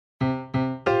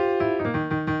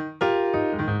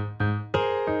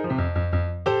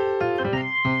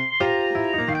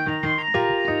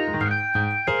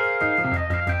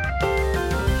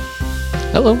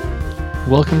Hello.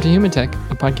 Welcome to Human Tech,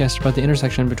 a podcast about the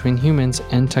intersection between humans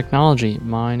and technology.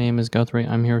 My name is Guthrie.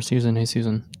 I'm here with Susan. Hey,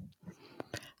 Susan.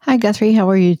 Hi, Guthrie. How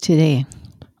are you today?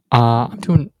 I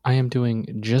am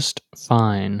doing just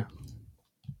fine.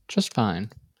 Just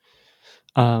fine.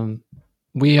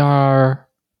 We are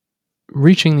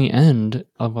reaching the end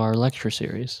of our lecture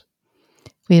series.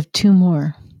 We have two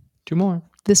more. Two more.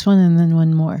 This one and then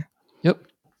one more. Yep.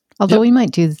 Although we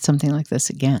might do something like this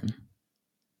again.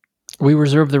 We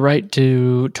reserve the right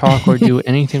to talk or do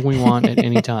anything we want at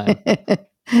any time.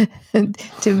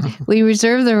 We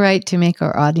reserve the right to make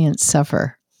our audience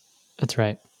suffer. That's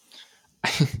right.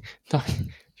 If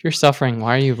you're suffering,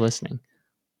 why are you listening?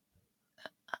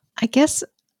 I guess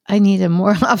I need a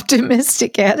more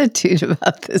optimistic attitude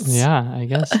about this. Yeah, I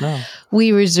guess so.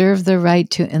 We reserve the right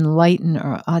to enlighten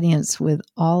our audience with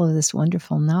all of this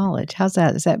wonderful knowledge. How's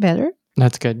that? Is that better?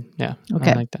 That's good. Yeah.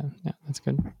 Okay. I like that. Yeah, that's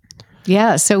good.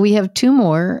 Yeah. So we have two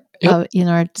more in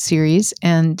our series,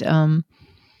 and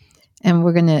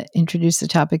we're going to introduce the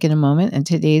topic in a moment. And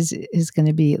today's is going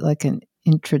to be like an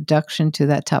introduction to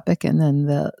that topic, and then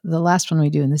the last one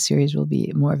we do in the series will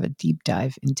be more of a deep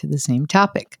dive into the same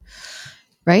topic.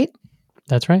 Right?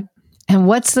 That's right. And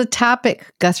what's the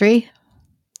topic, Guthrie?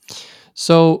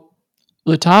 So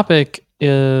the topic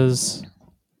is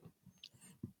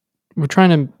we're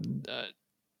trying to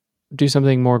do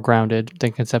something more grounded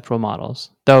than conceptual models.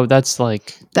 Though that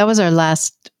was our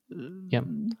last Yep.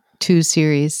 two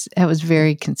series. That was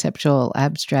very conceptual,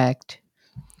 abstract.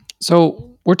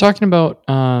 So we're talking about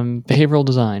behavioral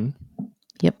design.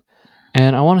 Yep.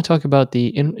 And I want to talk about the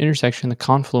intersection, the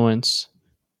confluence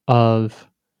of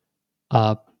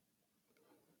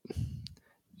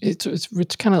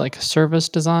it's kind of like a service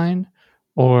design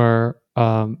or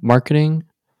marketing.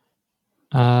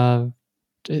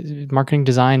 Marketing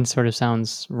design sort of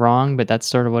sounds wrong, but that's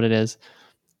sort of what it is.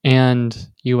 And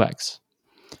UX.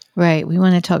 Right. We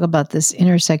want to talk about this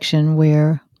intersection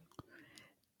where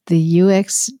the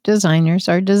UX designers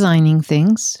are designing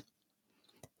things,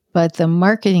 but the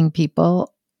marketing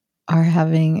people are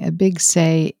having a big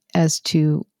say as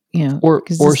to, or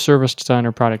service design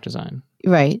or product design.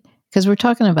 Right. Because we're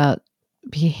talking about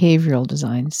behavioral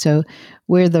design. So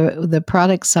where the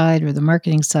product side or the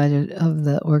marketing side of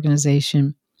the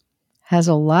organization has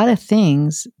a lot of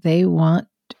things they want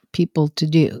people to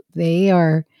do. They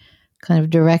are kind of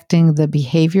directing the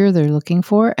behavior they're looking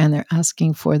for, and they're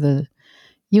asking for the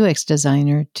UX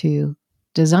designer to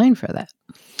design for that.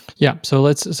 Yeah. So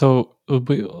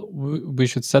we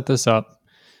should set this up.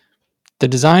 The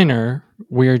designer,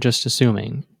 we're just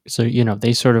assuming. So,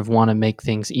 they sort of want to make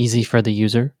things easy for the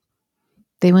user.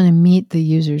 They want to meet the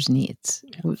user's needs.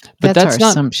 Yeah. That's our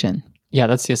assumption. Yeah,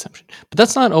 that's the assumption. But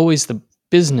that's not always the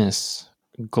business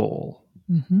goal.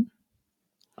 Mm-hmm.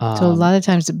 So a lot of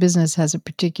times the business has a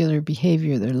particular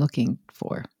behavior they're looking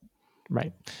for.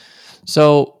 Right.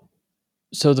 So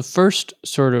the first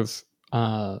sort of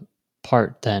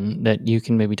part then that you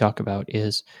can maybe talk about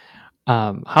is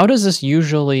how does this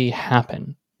usually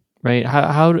happen, right?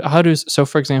 So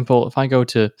for example, if I go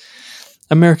to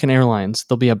American Airlines,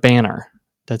 there'll be a banner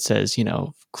that says,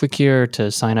 click here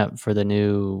to sign up for the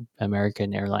new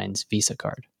American Airlines Visa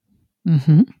card.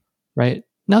 Mm-hmm. Right?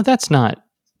 Now that's not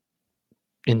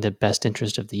in the best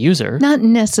interest of the user. Not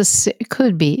necessarily.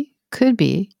 Could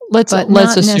be. Let's assume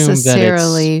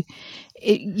necessarily, that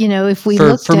it's, if we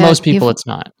for most people, it's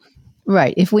not.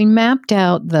 Right. If we mapped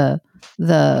out the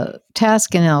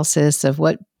task analysis of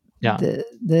what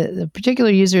the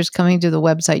particular user is coming to the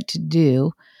website to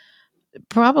do,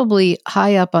 probably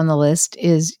high up on the list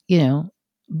is,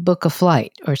 book a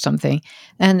flight or something.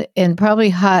 And probably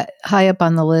high up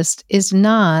on the list is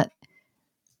not,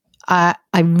 I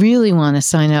really want to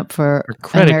sign up for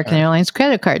American Airlines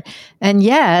credit card. And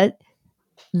yet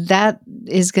that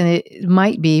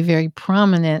might be very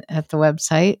prominent at the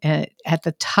website, at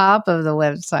the top of the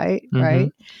website, mm-hmm.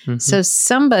 right? Mm-hmm. So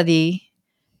somebody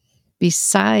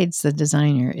besides the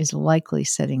designer is likely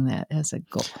setting that as a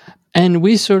goal. And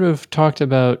we sort of talked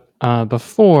about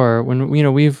before when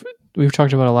we've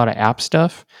talked about a lot of app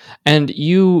stuff, and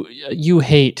you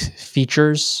hate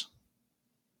features.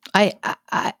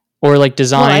 Or like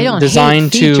design. Well, I don't design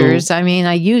hate features. I mean,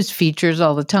 I use features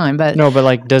all the time, but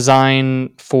like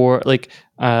design for like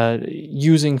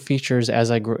using features as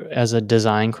a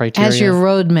design criteria, as your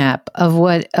roadmap of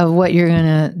what you're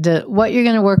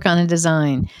gonna work on a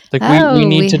design. Like we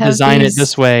need to design it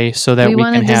this way so that we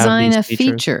can have design these a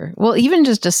feature. Well, even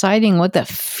just deciding what the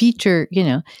feature,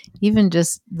 even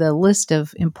just the list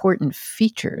of important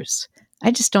features.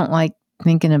 I just don't like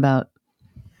thinking about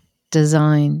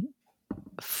design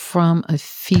from a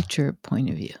feature point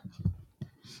of view.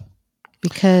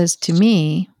 Because to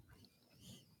me,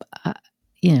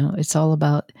 it's all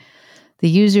about the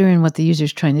user and what the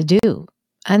user's trying to do.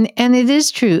 And it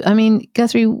is true. I mean,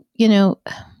 Guthrie,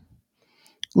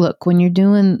 look, when you're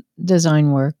doing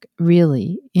design work,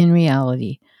 really, in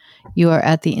reality, you are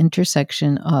at the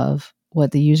intersection of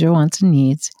what the user wants and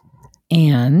needs,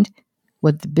 and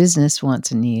what the business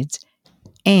wants and needs,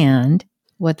 and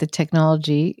what the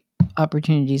technology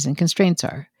opportunities and constraints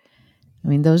are. I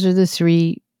mean, those are the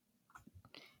three,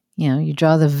 you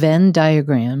draw the Venn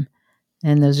diagram,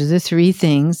 and those are the three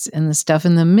things, and the stuff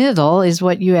in the middle is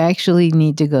what you actually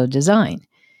need to go design.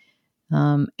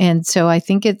 And so I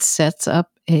think it sets up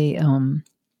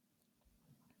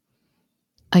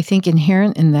I think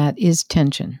inherent in that is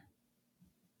tension.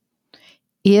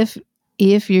 If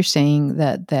you're saying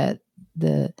that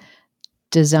the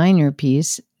designer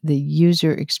piece, the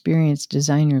user experience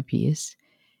designer piece,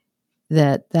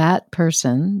 that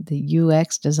person, the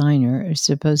UX designer, is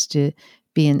supposed to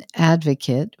be an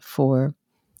advocate for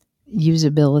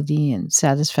usability and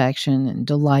satisfaction and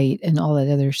delight and all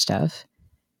that other stuff,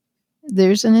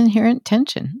 there's an inherent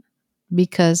tension,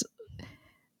 because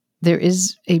there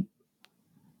is a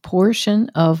portion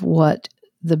of what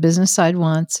the business side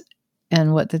wants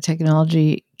and what the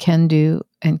technology can do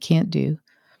and can't do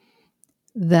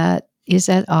that is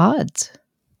at odds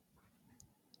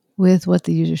with what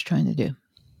the user's trying to do.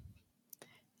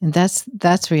 And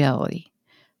that's reality.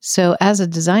 So as a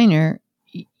designer,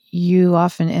 you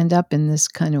often end up in this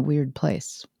kind of weird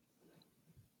place,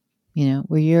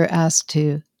 where you're asked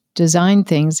to design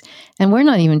things. And we're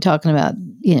not even talking about,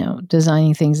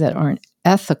 designing things that aren't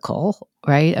ethical,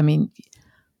 right? I mean,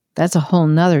 that's a whole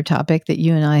nother topic that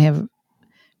you and I have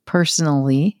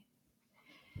personally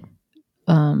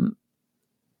been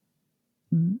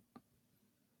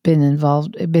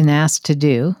asked to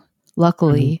do.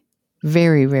 Luckily,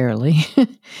 very rarely.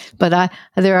 But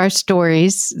there are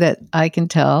stories that I can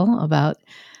tell about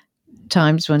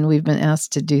times when we've been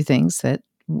asked to do things that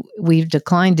we've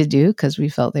declined to do because we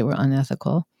felt they were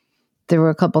unethical. There were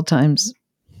a couple times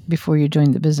before you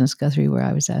joined the business, Guthrie, where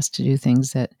I was asked to do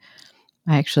things that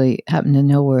I actually happen to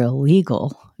know were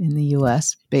illegal in the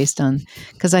U.S. based on,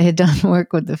 because I had done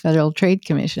work with the Federal Trade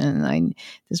Commission, and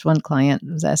this one client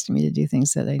was asking me to do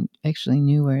things that I actually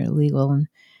knew were illegal, and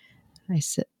I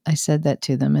said that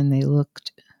to them, and they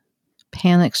looked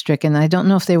panic-stricken. I don't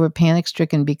know if they were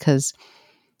panic-stricken because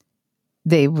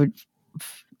they were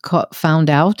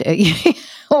found out,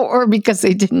 or because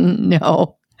they didn't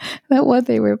know that what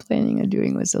they were planning on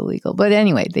doing was illegal. But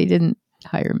anyway, they didn't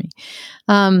hire me.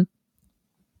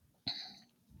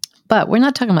 But we're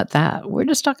not talking about that. We're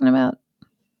just talking about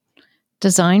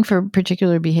design for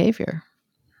particular behavior.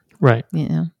 Right.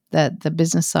 That the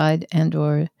business side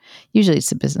or usually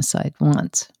it's the business side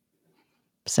wants.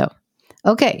 So,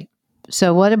 okay.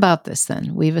 So what about this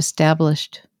then? We've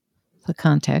established the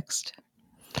context.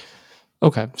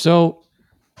 Okay. So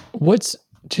what's,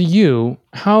 to you,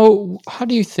 how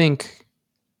do you think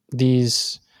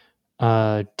these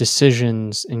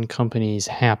decisions in companies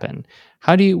happen?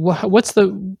 How do you, what's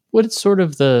sort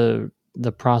of the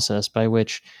process by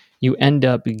which you end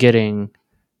up getting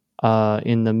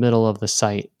in the middle of the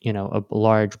site, a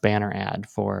large banner ad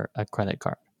for a credit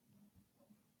card?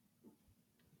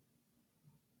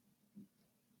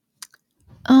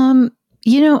 I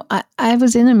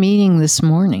was in a meeting this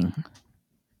morning,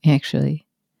 actually,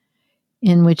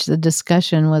 in which the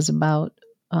discussion was about,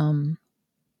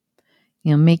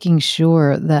 making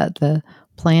sure that the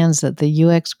plans that the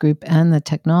UX group and the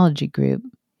technology group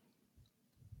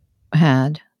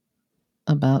had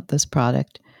about this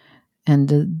product and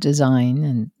the design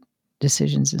and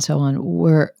decisions and so on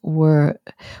were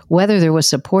whether there was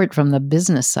support from the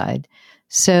business side.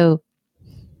 So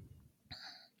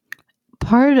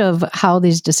part of how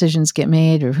these decisions get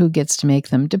made or who gets to make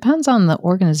them depends on the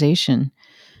organization,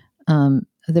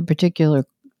 the particular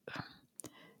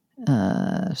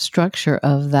structure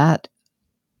of that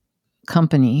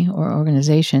company or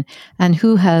organization, and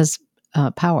who has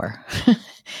power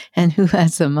and who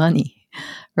has the money,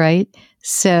 right?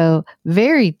 So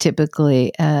very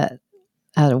typically at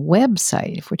a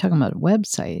website, if we're talking about a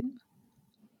website,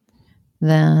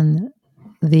 then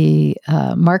the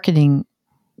marketing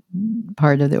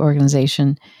part of the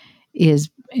organization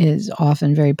is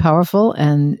often very powerful,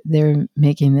 and they're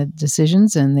making the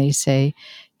decisions, and they say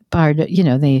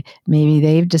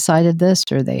they've decided this,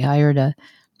 or they hired a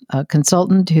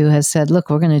consultant who has said, look,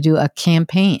 we're going to do a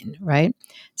campaign, right?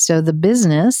 So the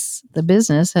business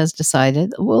has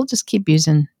decided, we'll just keep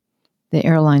using the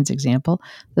airlines example.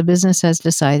 The business has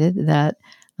decided that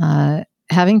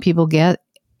having people get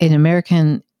an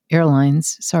American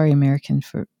Airlines, sorry, American,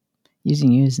 for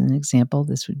using you as an example,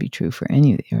 this would be true for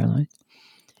any of the airlines,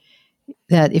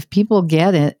 that if people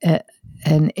get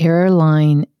an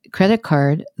airline credit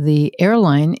card, the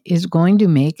airline is going to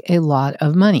make a lot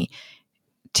of money.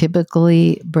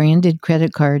 Typically, branded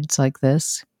credit cards like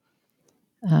this,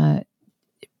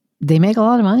 they make a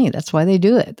lot of money. That's why they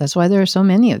do it. That's why there are so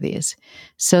many of these.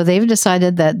 So they've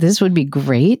decided that this would be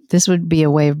great. This would be a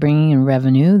way of bringing in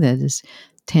revenue that is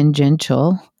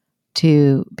tangential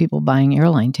to people buying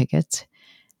airline tickets.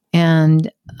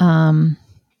 And,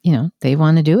 they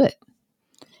want to do it.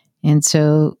 And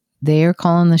so they are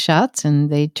calling the shots,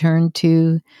 and they turn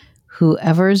to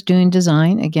whoever is doing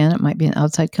design. Again, it might be an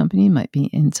outside company, it might be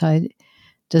inside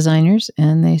designers.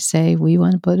 And they say, we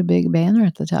want to put a big banner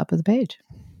at the top of the page.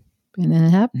 And then it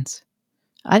happens.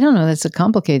 I don't know. That's a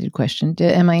complicated question.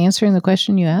 Am I answering the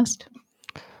question you asked?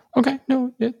 Okay.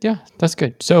 No. Yeah, that's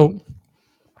good. So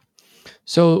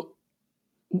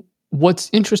what's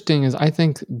interesting is I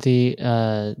think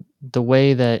the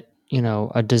way that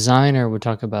a designer would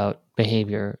talk about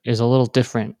behavior is a little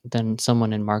different than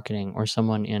someone in marketing or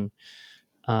someone in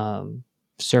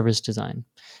service design,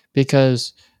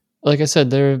 because, like I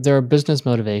said, there are business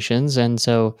motivations, and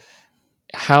so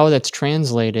how that's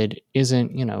translated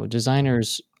isn't,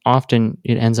 designers often,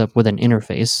 it ends up with an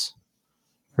interface,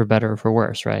 for better or for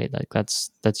worse, right? Like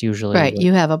that's usually right.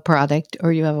 You have a product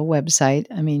or you have a website.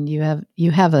 I mean, you have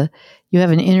an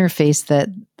interface that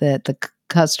the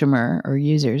customer or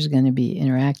user is going to be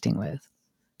interacting with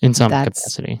in some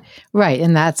capacity, right?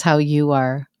 And that's how you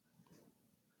are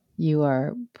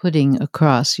putting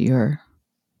across your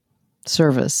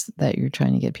service that you're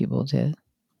trying to get people to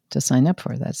sign up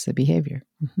for. That's the behavior.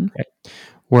 Mm-hmm. Right.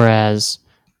 Whereas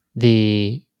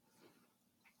the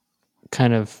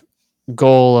kind of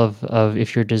goal of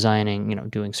if you're designing,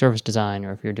 doing service design,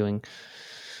 or if you're doing,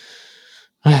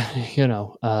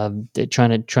 trying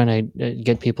to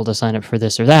get people to sign up for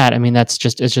this or that. I mean, it's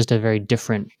just a very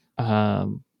different,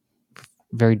 world,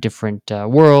 very different.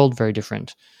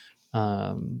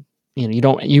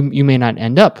 You may not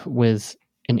end up with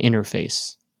an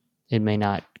interface. It may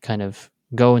not kind of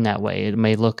go in that way. It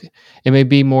may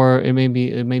be more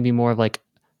of like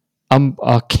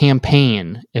a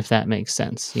campaign, if that makes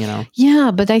sense,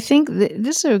 Yeah, but I think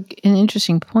this is an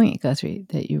interesting point, Guthrie,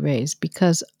 that you raised,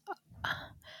 because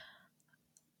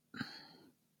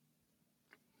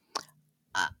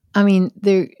I mean,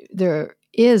 there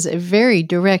is a very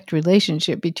direct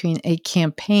relationship between a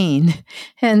campaign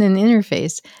and an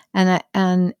interface, and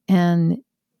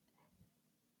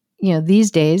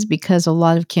these days, because a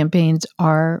lot of campaigns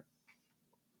are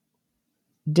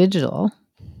digital,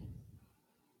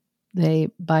 they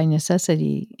by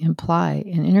necessity imply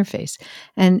an interface,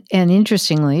 and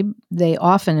interestingly, they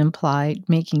often imply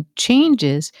making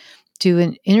changes to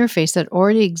an interface that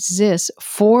already exists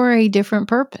for a different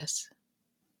purpose.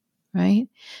 Right?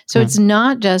 So It's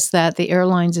not just that the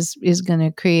airlines is going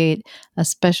to create a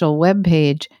special web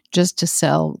page just to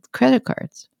sell credit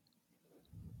cards.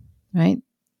 Right?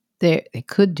 They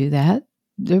could do that.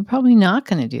 They're probably not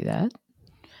going to do that.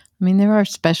 I mean, there are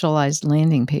specialized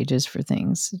landing pages for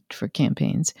things, for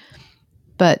campaigns.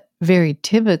 But very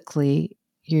typically,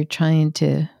 you're trying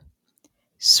to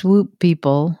swoop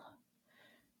people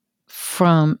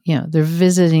from, they're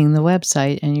visiting the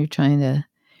website, and you're trying to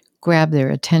grab their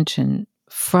attention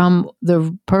from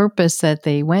the purpose that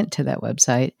they went to that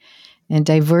website and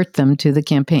divert them to the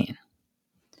campaign.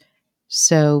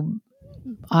 So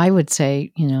I would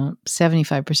say,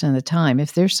 75% of the time,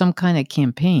 if there's some kind of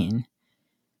campaign,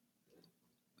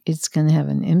 it's going to have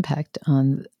an impact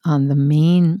on the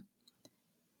main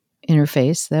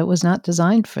interface that was not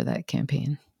designed for that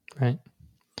campaign.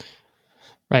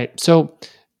 Right. So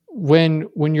when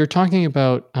you're talking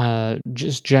about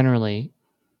just generally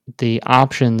the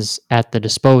options at the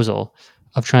disposal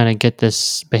of trying to get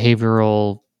this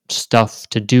behavioral stuff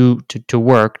to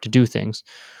work, to do things,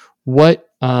 what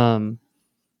most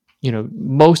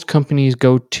companies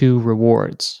go to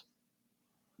rewards,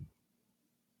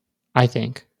 I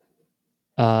think.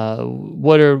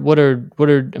 What are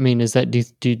I mean, is that, do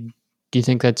you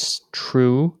think that's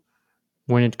true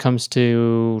when it comes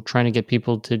to trying to get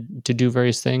people to do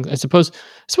various things? I suppose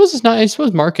it's not. I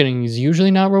suppose marketing is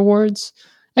usually not rewards.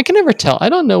 I can never tell. I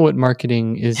don't know what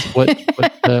marketing is. What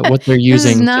they're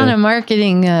using. This is not a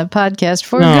marketing podcast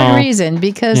for good reason,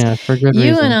 because for good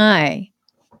reason. And I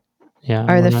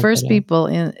are the first people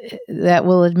that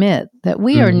will admit that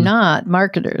we are not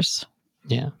marketers.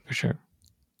 Yeah, for sure.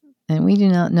 And we do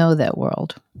not know that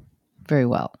world very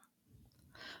well.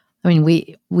 I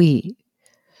mean,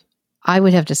 I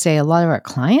would have to say a lot of our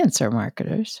clients are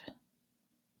marketers.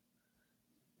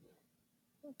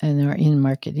 and are in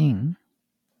marketing.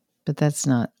 But that's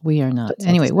not, we are not. That's not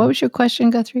Anyway, the same. what was your question,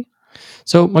 Guthrie?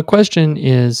 So my question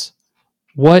is,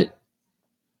 what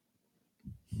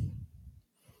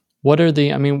are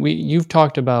the, I mean, you've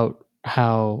talked about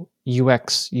how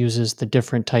UX uses the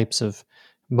different types of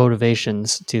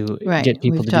motivations to Right. get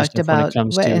people We've to do talked stuff when it about,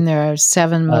 comes to and there are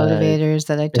 7 motivators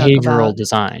that I talk behavioral about.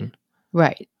 design.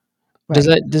 Right. Does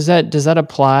Right. that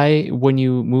apply when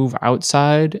you move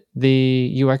outside the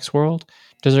UX world?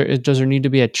 Does there need to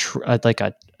be a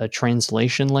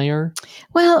translation layer?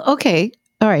 Well, okay.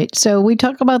 All right. So we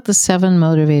talk about the 7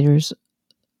 motivators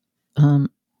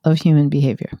of human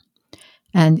behavior.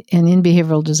 And in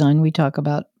behavioral design, we talk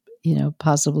about,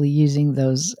 possibly using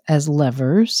those as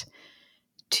levers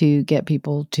to get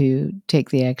people to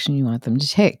take the action you want them to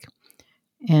take.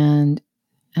 And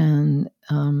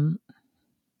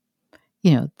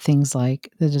things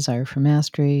like the desire for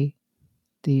mastery,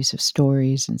 the use of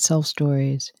stories and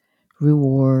self-stories,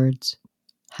 rewards,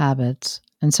 habits,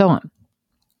 and so on.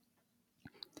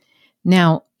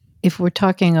 Now, if we're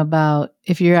talking about,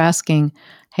 if you're asking,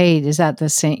 hey, is that the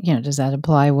same, does that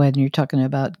apply when you're talking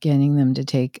about getting them to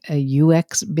take a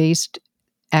UX-based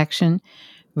action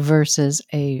versus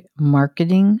a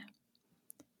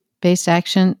marketing-based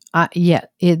action?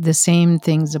 The same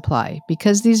things apply,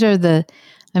 because these are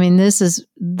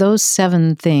those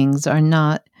 7 things are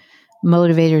not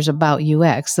motivators about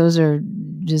UX. Those are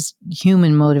just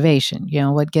human motivation,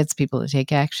 what gets people to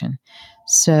take action.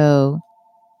 So,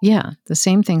 yeah, the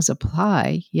same things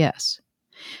apply, yes.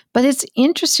 But it's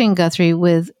interesting, Guthrie,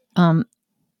 with,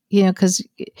 because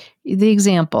the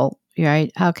example,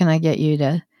 right? How can I get you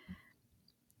to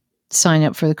sign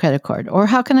up for the credit card? Or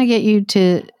how can I get you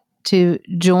to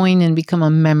join and become a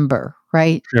member,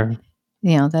 right? Sure.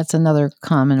 That's another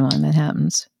common one that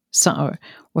happens. So,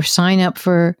 or sign up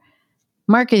for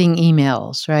marketing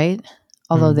emails, right?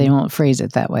 Although they don't phrase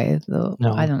it that way. Though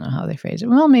No. I don't know how they phrase it.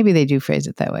 Well, maybe they do phrase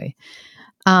it that way.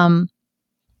 And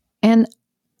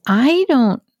I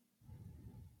don't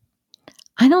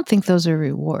think those are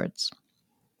rewards.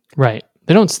 Right.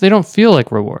 They don't feel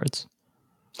like rewards.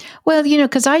 Well,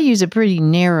 because I use a pretty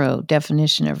narrow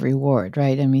definition of reward,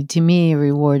 right? I mean, to me, a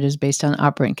reward is based on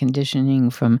operant conditioning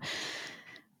from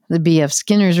the B.F.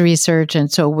 Skinner's research.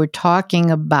 And so we're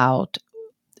talking about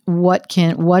what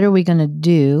are we going to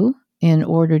do in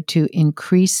order to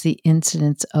increase the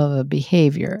incidence of a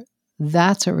behavior?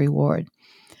 That's a reward.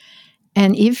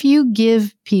 And if you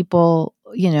give people,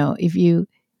 if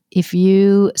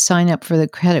you sign up for the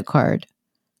credit card,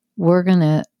 you're going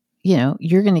to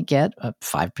get a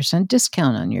 5%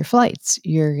 discount on your flights.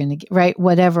 You're going to get, right,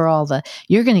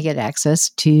 you're going to get access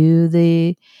to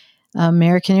the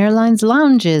American Airlines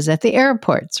lounges at the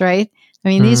airports, right? I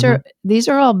mean, these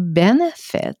are all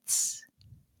benefits,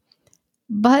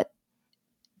 but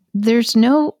it's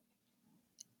not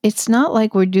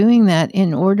like we're doing that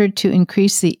in order to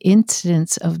increase the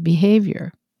incidence of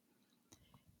behavior.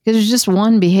 Because there's just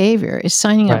one behavior, is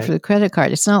signing up for the credit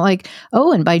card. It's not like,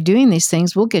 and by doing these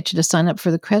things, we'll get you to sign up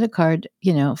for the credit card,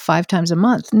 5 times a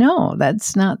month. No,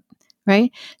 that's not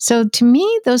right. So to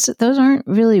me, those aren't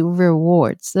really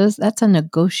rewards. That's a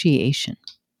negotiation.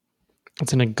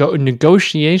 It's a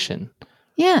negotiation.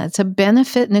 Yeah, it's a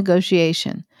benefit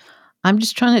negotiation. I'm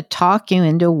just trying to talk you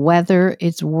into whether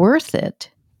it's worth it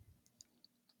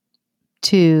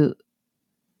to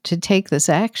take this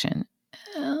action.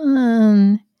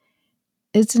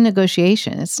 It's a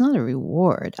negotiation. It's not a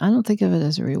reward. I don't think of it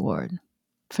as a reward.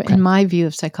 In my view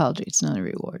of psychology, it's not a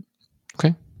reward.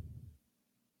 Okay.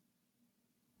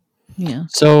 Yeah.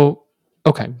 So,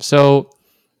 okay. So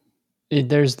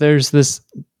there's this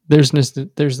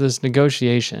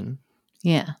negotiation.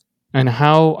 Yeah. And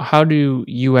how do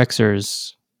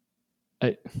UXers,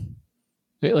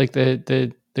 like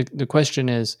the question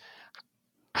is,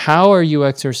 how are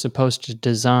UXers supposed to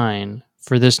design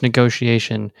for this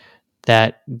negotiation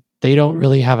that they don't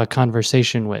really have a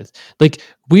conversation with? Like,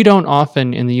 we don't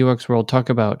often in the UX world talk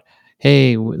about,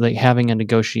 hey, like having a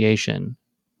negotiation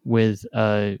with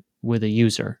a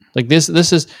user. Like this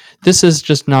is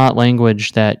just not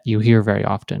language that you hear very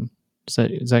often.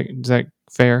 Is that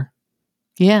fair?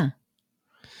 Yeah.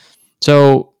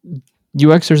 So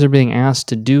UXers are being asked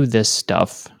to do this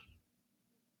stuff.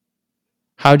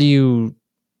 How do you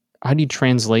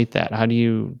translate that? How do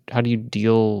you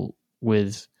deal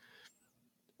with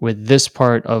this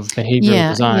part of behavioral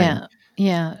design?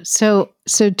 Yeah. So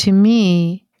to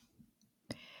me,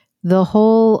 the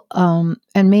whole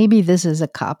and maybe this is a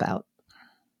cop out.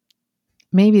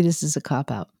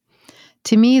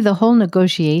 To me, the whole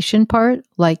negotiation part,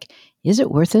 like, is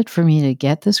it worth it for me to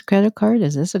get this credit card?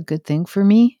 Is this a good thing for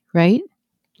me? Right?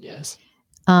 Yes.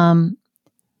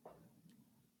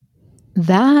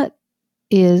 That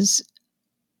is,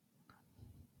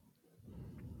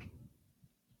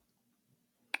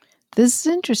 this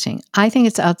is interesting. I think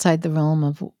it's outside the realm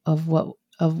of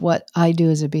what I do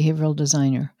as a behavioral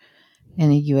designer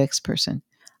and a UX person.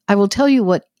 I will tell you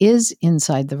what is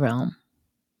inside the realm.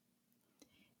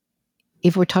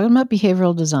 If we're talking about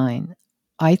behavioral design,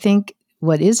 I think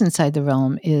what is inside the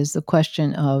realm is the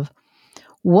question of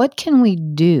what can we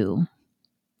do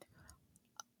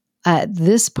at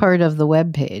this part of the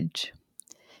web page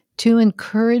to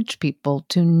encourage people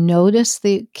to notice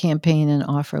the campaign and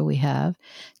offer we have,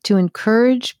 to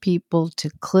encourage people to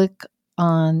click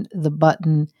on the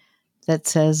button that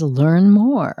says learn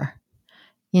more.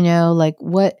 Like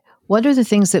what are the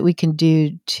things that we can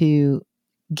do to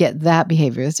get that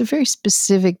behavior? It's a very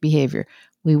specific behavior.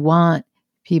 We want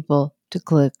people to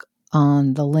click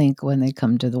on the link when they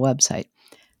come to the website.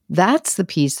 That's the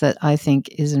piece that I think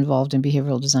is involved in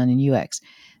behavioral design and UX.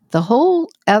 The whole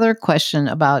other question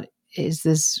about, is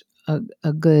this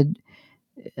a good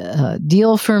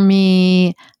deal for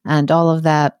me and all of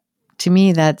that, to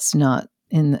me, that's not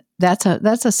that's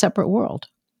a separate world.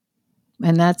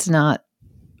 And that's not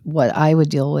what I would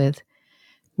deal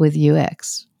with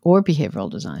UX or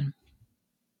behavioral design.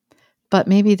 But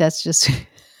maybe that's just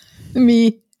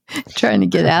me trying to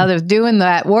get out of doing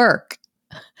that work.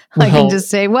 I can just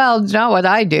say, well, it's not what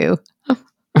I do.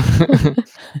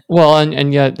 Well,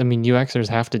 and yet, I mean, UXers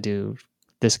have to do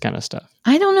this kind of stuff.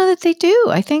 I don't know that they do.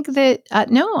 I think that,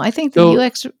 no, I think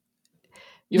the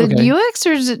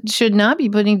UXers should not be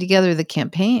putting together the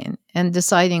campaign and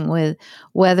deciding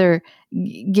whether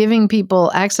giving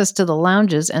people access to the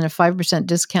lounges and a 5%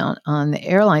 discount on the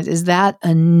airlines, is that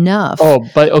enough? Oh,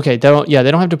 but okay, they don't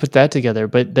have to put that together,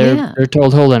 but they're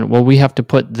told, hold on, well, we have to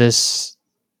put this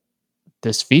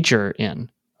feature in.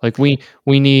 Like you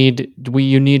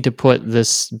need to put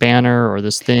this banner or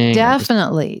this thing.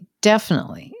 Definitely.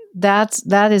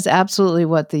 That is absolutely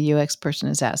what the UX person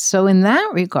is asked. So in that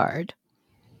regard,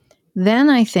 then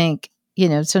I think,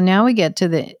 so now we get to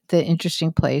the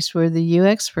interesting place where the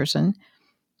UX person,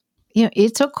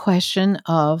 it's a question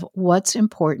of what's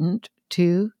important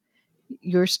to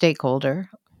your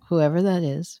stakeholder, whoever that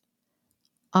is,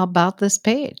 about this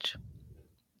page.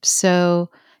 So,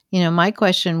 my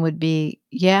question would be,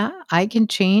 I can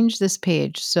change this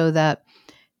page so that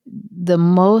the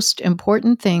most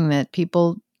important thing that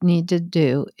people need to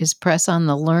do is press on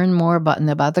the learn more button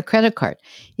about the credit card.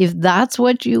 If that's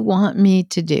what you want me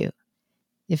to do,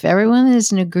 if everyone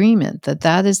is in agreement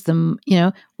that is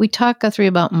we talk, Guthrie,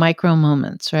 about micro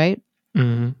moments, right?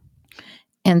 Mm-hmm.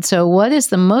 And so what is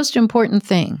the most important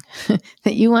thing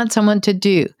that you want someone to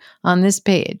do on this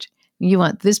page? You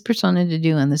want this persona to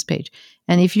do on this page.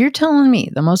 And if you're telling me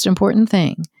the most important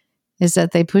thing is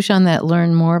that they push on that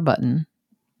learn more button,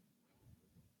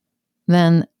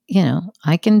 then,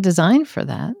 I can design for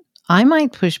that. I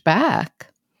might push back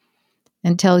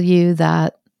and tell you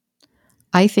that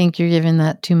I think you're giving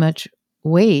that too much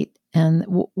weight. And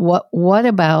what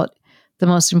about the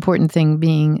most important thing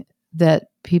being that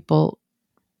people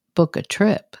book a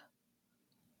trip?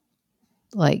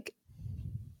 Like,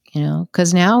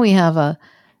 because now we have a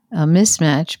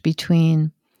mismatch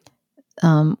between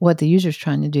what the user's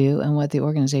trying to do and what the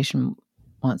organization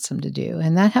wants them to do.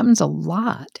 And that happens a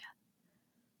lot.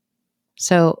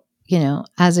 So,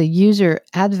 as a user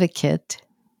advocate,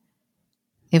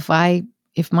 if my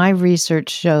research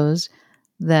shows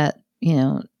that,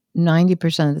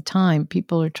 90% of the time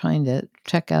people are trying to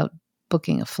check out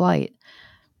booking a flight,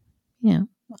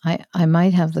 I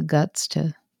might have the guts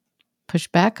to push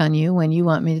back on you when you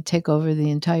want me to take over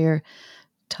the entire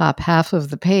top half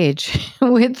of the page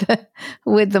with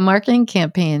the marketing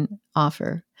campaign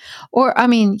offer. Or, I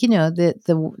mean,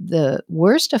 the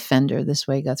worst offender this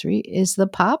way, Guthrie, is the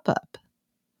pop-up.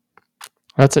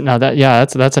 That's it. Now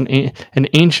that's an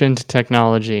ancient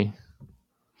technology.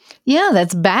 Yeah,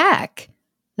 that's back.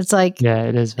 It's like, yeah,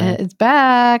 it is back. It's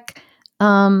back.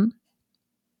 And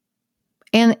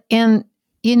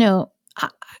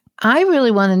I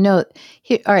really want to note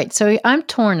here. All right, so I'm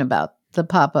torn about the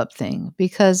pop-up thing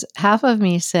because half of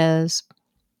me says,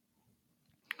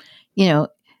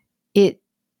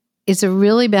 it's a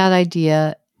really bad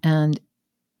idea and,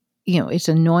 it's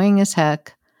annoying as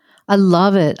heck. I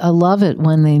love it. I love it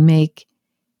when they make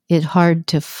it hard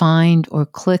to find or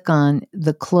click on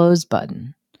the close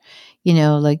button,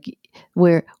 like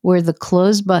where the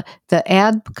close button, the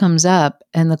ad comes up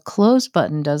and the close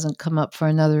button doesn't come up for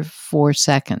another 4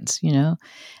 seconds,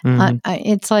 Mm-hmm.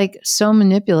 It's like so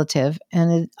manipulative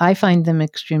and I find them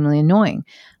extremely annoying.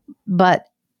 But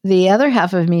the other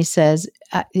half of me says,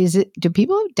 do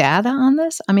people have data on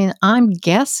this? I mean, I'm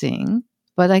guessing,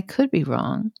 but I could be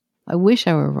wrong. I wish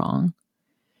I were wrong.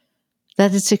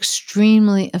 That it's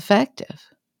extremely effective.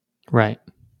 Right.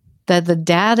 That the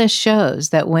data shows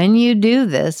that when you do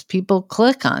this, people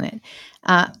click on it.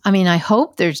 I mean, I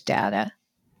hope there's data.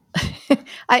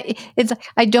 I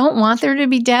don't want there to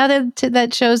be data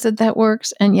that shows that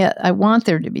works, and yet I want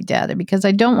there to be data because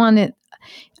I don't want it.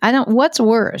 What's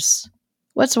worse?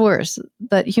 What's worse?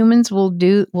 That humans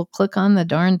will click on the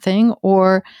darn thing,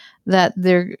 or that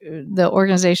the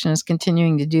organization is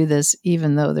continuing to do this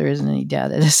even though there isn't any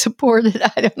data to support it.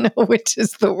 I don't know which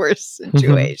is the worst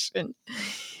situation.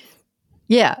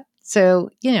 Yeah. So,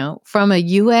 from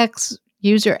a UX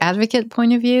user advocate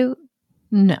point of view,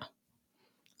 no,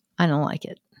 I don't like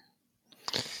it.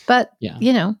 But,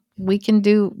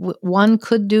 one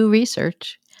could do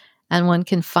research and one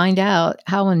can find out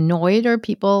how annoyed are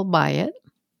people by it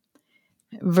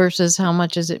versus how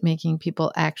much is it making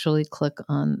people actually click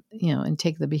on, and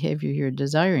take the behavior you're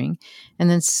desiring. And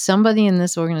then somebody in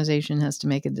this organization has to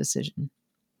make a decision.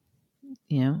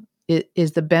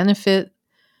 Is the benefit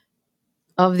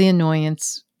of the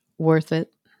annoyance worth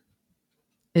it?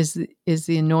 Is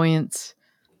the annoyance,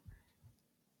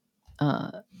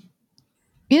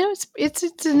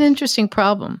 it's an interesting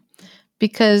problem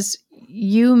because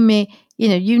you may,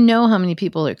 how many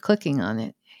people are clicking on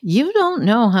it. You don't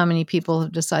know how many people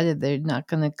have decided they're not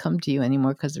going to come to you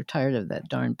anymore because they're tired of that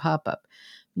darn pop-up.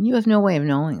 You have no way of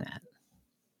knowing that.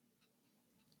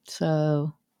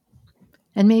 So,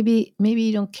 and maybe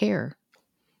you don't care.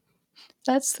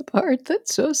 That's the part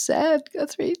that's so sad,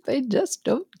 Guthrie. They just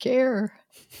don't care.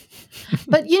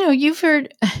 But, you've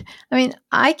heard,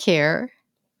 I care.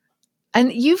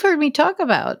 And you've heard me talk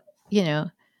about,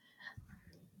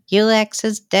 UX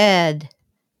is dead.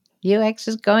 UX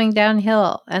is going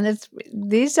downhill. And it's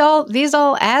these all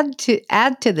add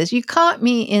to this. You caught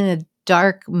me in a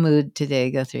dark mood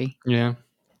today, Guthrie. Yeah.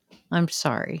 I'm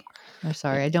sorry.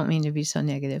 I don't mean to be so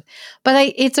negative.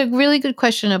 But it's a really good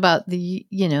question about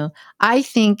I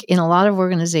think in a lot of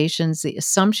organizations, the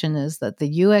assumption is that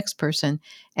the UX person,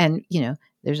 and,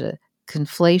 there's a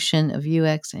conflation of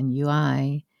UX and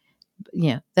UI,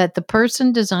 that the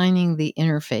person designing the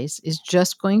interface is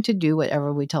just going to do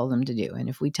whatever we tell them to do. And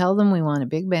if we tell them we want a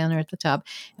big banner at the top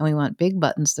and we want big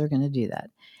buttons, they're going to do that.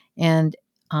 And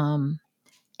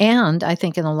I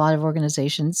think in a lot of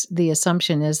organizations, the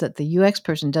assumption is that the UX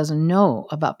person doesn't know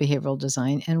about behavioral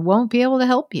design and won't be able to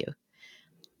help you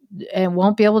and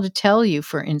won't be able to tell you,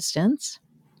 for instance,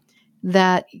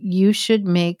 that you should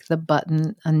make the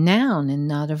button a noun and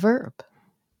not a verb.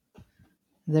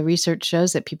 The research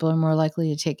shows that people are more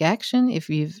likely to take action if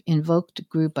you've invoked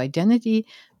group identity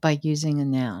by using a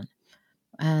noun.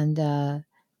 And,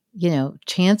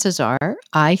 chances are,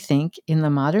 I think, in the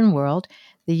modern world,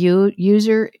 the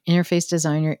user interface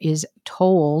designer is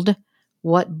told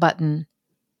what button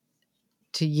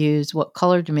to use, what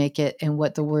color to make it, and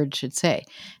what the word should say.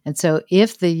 And so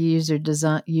if the user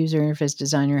interface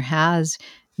designer has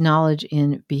knowledge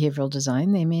in behavioral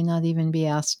design, they may not even be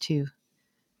asked to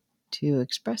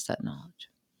express that knowledge.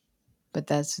 But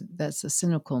that's the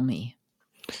cynical me.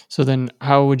 So then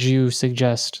how would you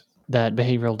suggest that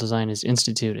behavioral design is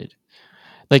instituted?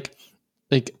 Like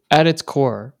at its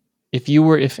core,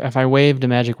 if I waved a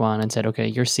magic wand and said, okay,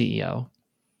 you're CEO.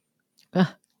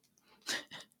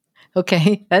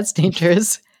 Okay, that's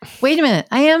dangerous. Wait a minute.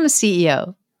 I am a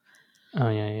CEO. Oh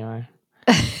yeah, you are.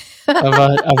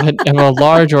 of a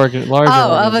large organization.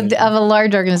 Of a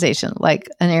large organization, like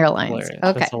an airline. Okay.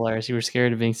 That's hilarious. You were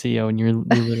scared of being CEO and you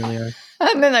literally are.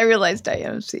 And then I realized I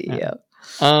am CEO.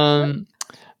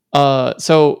 Yeah.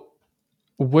 So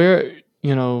where,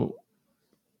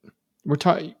 we're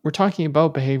talking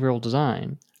about behavioral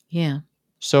design. Yeah.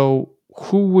 So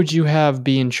who would you have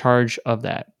be in charge of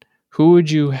that? How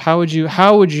would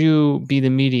you be the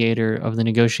mediator of the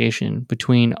negotiation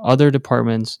between other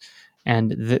departments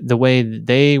and the way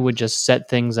they would just set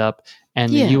things up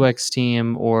and the UX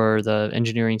team or the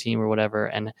engineering team or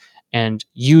whatever and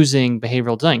using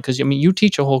behavioral design? Because you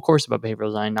teach a whole course about behavioral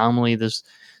design. Normally this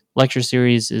lecture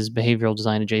series is behavioral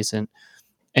design adjacent.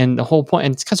 And the whole point,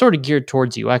 and it's sort of geared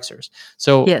towards UXers.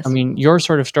 So, yes. You're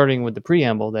sort of starting with the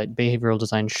preamble that behavioral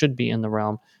design should be in the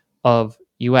realm of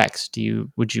UX.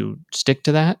 Would you stick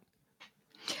to that?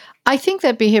 I think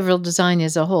that behavioral design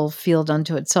is a whole field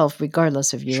unto itself,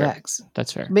 regardless of UX. Sure.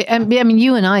 That's fair.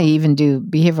 You and I even do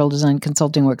behavioral design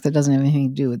consulting work that doesn't have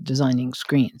anything to do with designing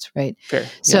screens, right? Fair.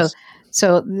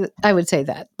 So I would say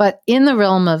that. But in the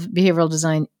realm of behavioral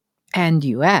design and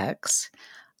UX,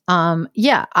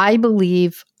 I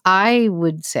believe I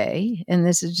would say, and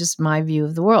this is just my view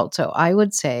of the world, so I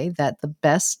would say that the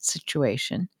best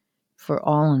situation for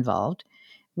all involved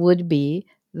would be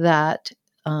that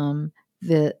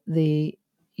the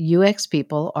UX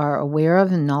people are aware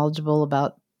of and knowledgeable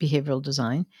about behavioral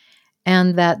design,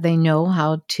 and that they know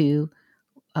how to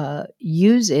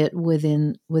use it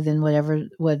within whatever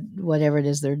it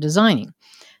is they're designing.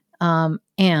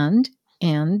 And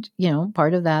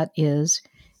part of that is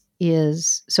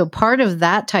so part of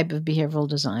that type of behavioral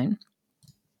design,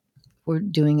 we're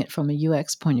doing it from a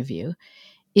UX point of view,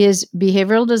 is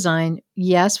behavioral design.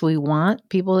 Yes, we want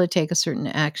people to take a certain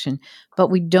action, but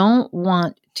we don't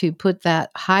want to put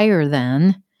that higher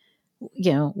than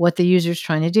what the user's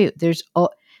trying to do. There's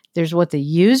what the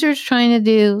user's trying to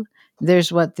do.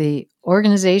 There's what the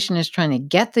organization is trying to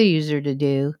get the user to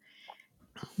do.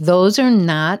 Those are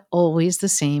not always the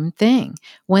same thing.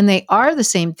 When they are the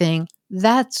same thing,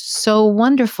 that's so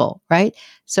wonderful, right?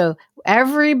 So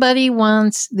everybody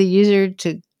wants the user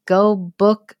to go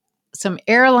book some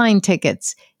airline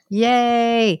tickets.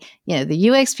 Yay! The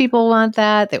UX people want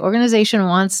that. The organization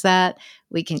wants that.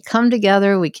 We can come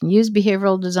together. We can use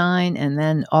behavioral design and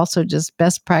then also just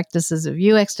best practices of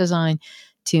UX design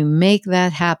to make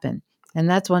that happen. And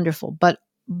that's wonderful. But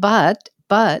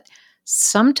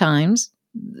sometimes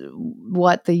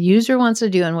what the user wants to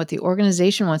do and what the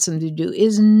organization wants them to do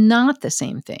is not the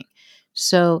same thing.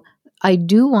 So I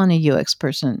do want a UX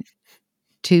person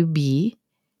to be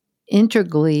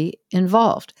integrally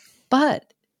involved.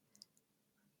 But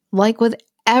like with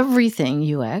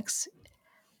everything UX,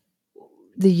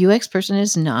 the UX person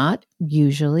is not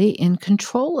usually in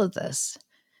control of this.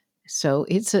 So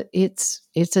it's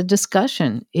a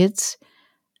discussion. It's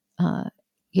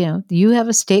you have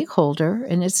a stakeholder,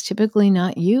 and it's typically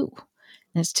not you.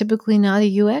 And it's typically not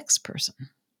a UX person.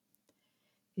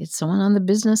 It's someone on the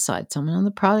business side, someone on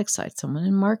the product side, someone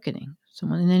in marketing,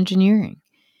 someone in engineering.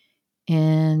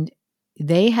 And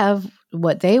they have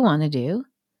what they want to do.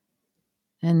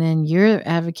 And then you're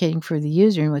advocating for the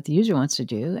user and what the user wants to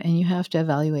do. And you have to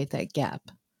evaluate that gap.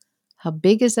 How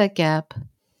big is that gap?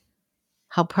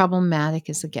 How problematic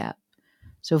is the gap?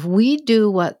 So if we do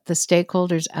what the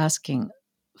stakeholder's asking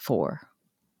for,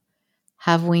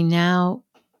 have we now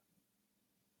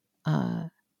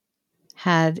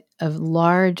had a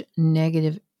large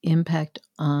negative impact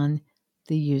on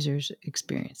the user's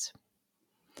experience?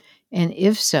 And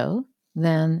if so,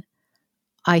 then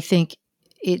I think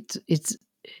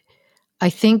I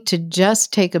think to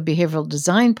just take a behavioral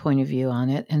design point of view on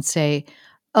it and say,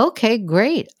 okay,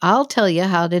 great, I'll tell you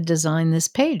how to design this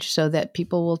page so that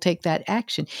people will take that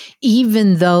action,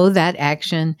 even though that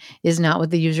action is not what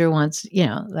the user wants.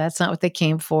 That's not what they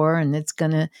came for. And it's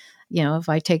going to, if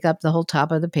I take up the whole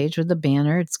top of the page with the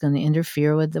banner, it's going to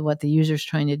interfere with what the user's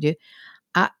trying to do.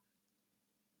 I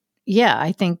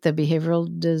think the behavioral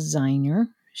designer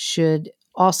should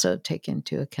also take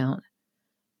into account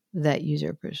that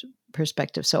user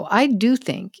perspective. So I do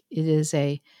think it is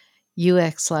a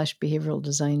UX/behavioral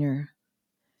designer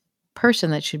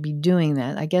person that should be doing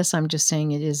that. I guess I'm just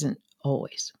saying it isn't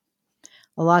always.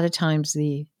 A lot of times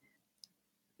the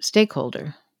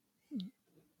stakeholder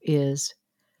is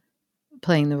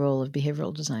playing the role of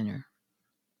behavioral designer,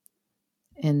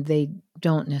 and they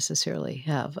don't necessarily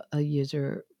have a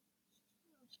user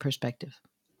perspective.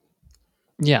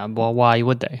 Yeah, well, why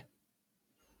would they?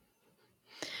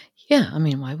 Yeah, I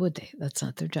mean, why would they? That's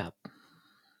not their job,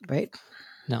 right?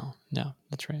 No,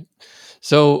 that's right.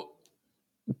 So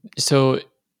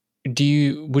would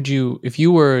you, if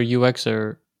you were a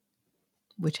UXer,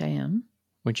 which I am,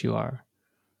 which you are,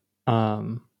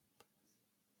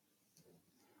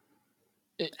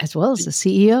 as well as the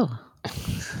CEO,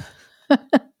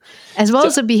 as well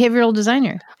as a behavioral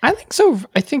designer. I think so.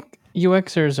 I think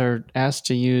UXers are asked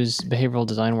to use behavioral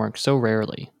design work so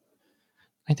rarely.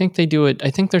 I think they do it. I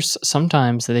think there's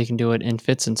sometimes that they can do it in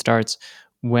fits and starts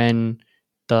when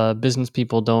the business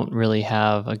people don't really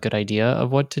have a good idea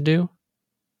of what to do.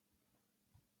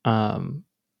 So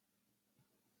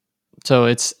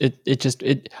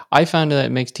I found that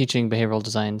it makes teaching behavioral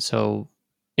design so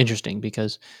interesting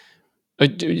because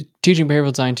teaching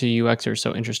behavioral design to UXers is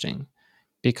so interesting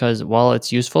because while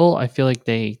it's useful, I feel like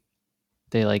they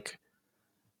like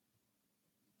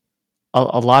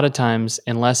a lot of times,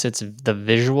 unless it's the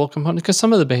visual component, because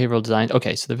some of the behavioral design,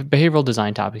 okay, so the behavioral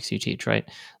design topics you teach, right?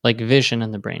 Like vision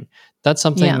and the brain, that's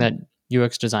something that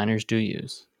UX designers do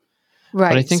use. Right.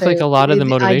 But I think like a lot of the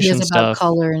motivation ideas stuff, about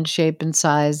color and shape and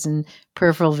size and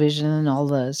peripheral vision and all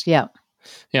those. Yeah.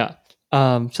 Yeah.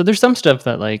 So there's some stuff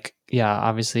that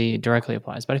obviously directly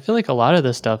applies, but I feel like a lot of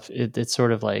this stuff, it's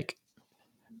sort of like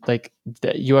like the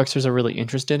UXers are really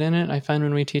interested in it. I find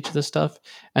when we teach this stuff,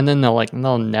 and then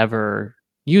they'll never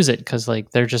use it because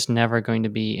like they're just never going to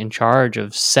be in charge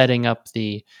of setting up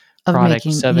the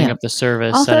product, setting up the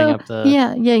service, setting up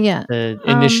the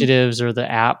initiatives or the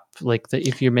app. Like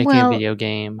if you're making a video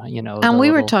game, and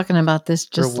we were talking about this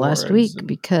just last week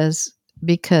because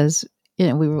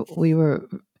we were,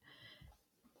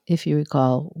 if you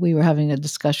recall, we were having a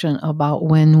discussion about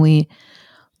when we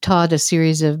taught a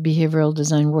series of behavioral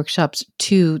design workshops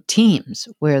to teams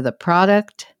where the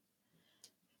product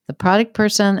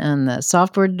person and the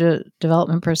software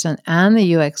development person and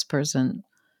the UX person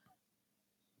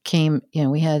came.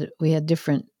 We had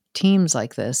different teams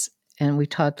like this, and we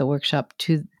taught the workshop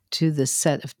to this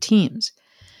set of teams,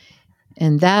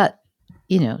 and that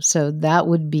so that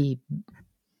would be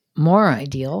more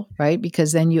ideal, right?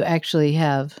 Because then you actually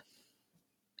have,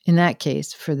 in that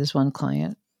case, for this one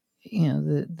client,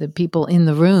 the people in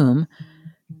the room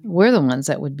were the ones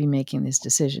that would be making these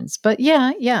decisions. But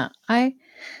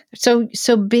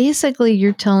so basically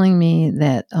you're telling me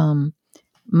that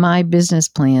my business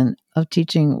plan of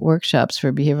teaching workshops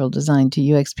for behavioral design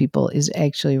to UX people is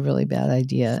actually a really bad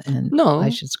idea, and I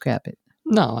should scrap it.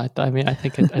 No, I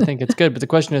think it's good. But the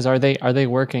question is, are they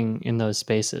working in those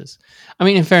spaces? I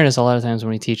mean, in fairness, a lot of times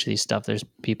when we teach these stuff, there's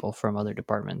people from other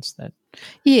departments that.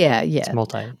 It's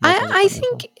multi I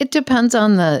think it depends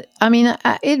on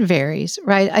it varies,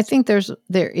 right? I think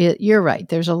you're right.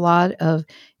 There's a lot of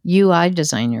UI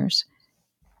designers,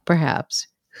 perhaps,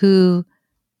 who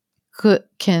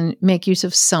can make use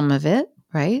of some of it,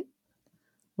 right?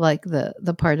 Like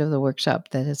the part of the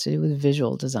workshop that has to do with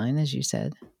visual design, as you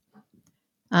said.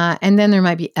 And then there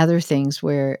might be other things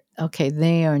where,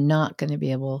 they are not going to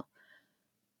be able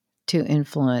to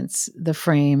influence the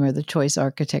frame or the choice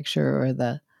architecture or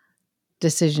the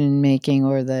decision making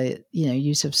or the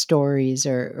use of stories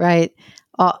or right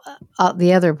some of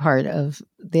the other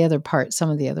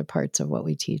parts of what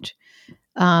we teach.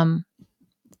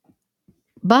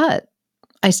 But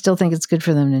I still think it's good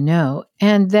for them to know.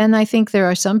 And then I think there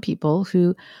are some people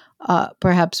who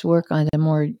perhaps work on a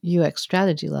more UX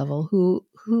strategy level who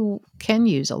can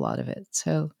use a lot of it.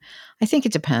 So I think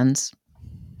it depends.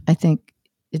 I think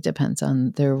it depends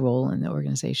on their role in the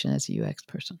organization as a UX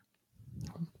person.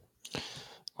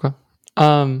 Okay.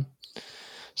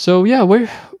 So yeah, where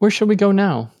should we go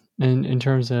now in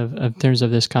terms of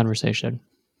this conversation?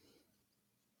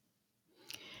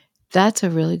 That's a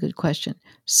really good question.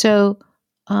 So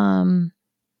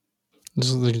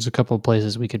there's a couple of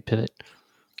places we could pivot.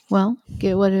 Well,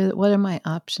 what are my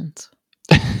options?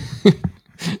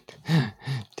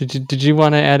 Did you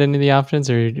want to add any of the options,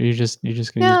 or are you just going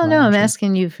to? No, I'm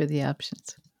asking you for the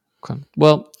options. Okay.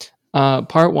 Well,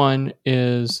 part one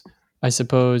is, I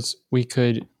suppose we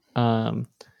could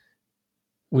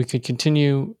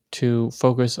continue to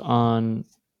focus on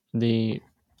the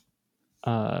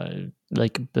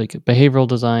like behavioral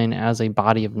design as a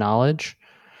body of knowledge,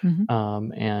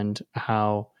 and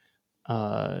how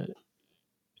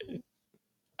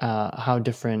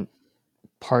different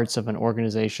parts of an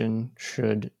organization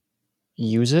should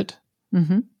use it.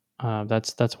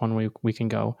 That's one we can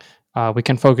go. We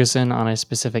can focus in on a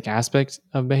specific aspect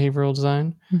of behavioral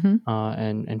design,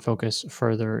 and focus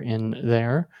further in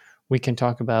there. We can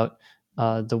talk about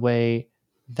the way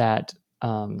that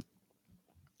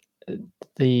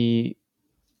there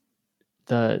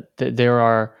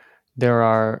are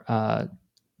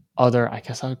other, I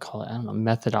guess I would call it,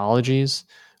 methodologies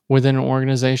within an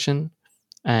organization,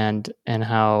 and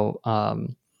how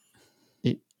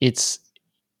it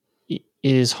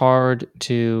is hard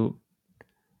to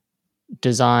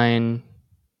design,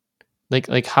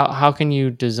 like how can you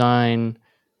design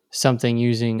something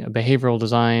using a behavioral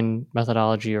design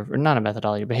methodology, or not a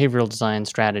methodology, behavioral design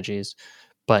strategies,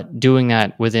 but doing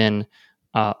that within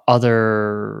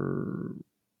other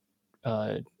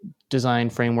design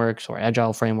frameworks or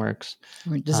agile frameworks,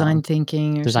 or design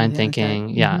thinking, or design thinking.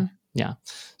 Like that. Yeah.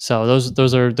 So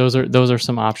those are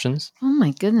some options. Oh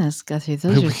my goodness, Guthrie,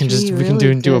 those are we can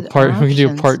really do a part. Options. We can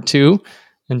do a part two,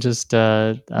 and just.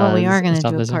 Well, we are going to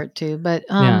do a part two, but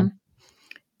yeah.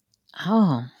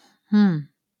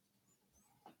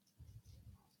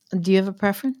 Do you have a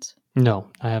preference? No,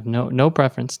 I have no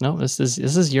preference. No, this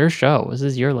is your show. This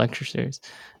is your lecture series,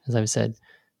 as I've said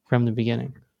from the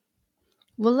beginning.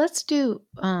 Well, let's do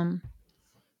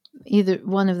either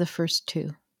one of the first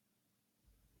two.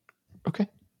 Okay.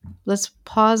 Let's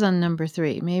pause on number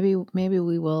 3. Maybe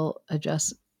we will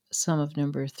adjust some of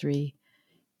number 3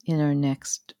 in our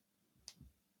next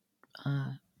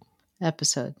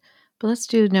episode. But let's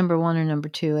do number 1 or number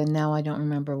 2, and now I don't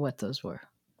remember what those were.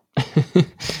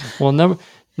 Well,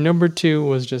 Number 2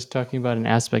 was just talking about an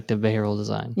aspect of behavioral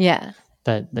design. Yeah.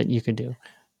 That you could do.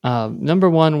 Number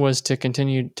 1 was to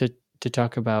continue to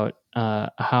talk about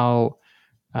how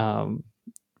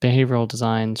behavioral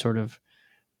design sort of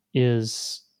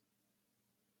is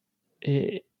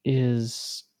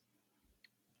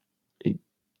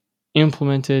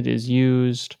implemented, is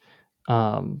used.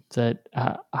 That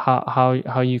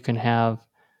how you can have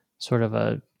sort of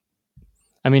a.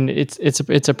 I mean, it's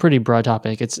a pretty broad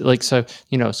topic. It's like, so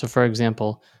so for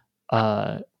example,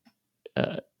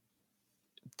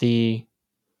 the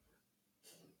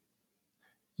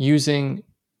using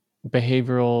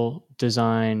behavioral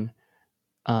design,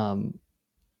 who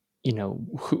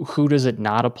does it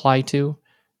not apply to?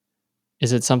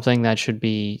 Is it something that should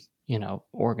be,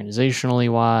 organizationally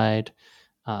wide?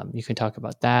 You can talk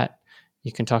about that.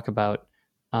 You can talk about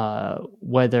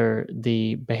whether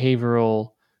the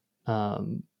behavioral,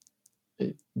 um,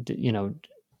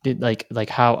 like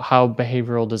how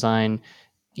behavioral design,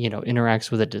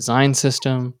 interacts with a design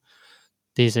system.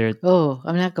 These are. Oh,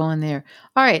 I'm not going there.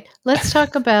 All right, let's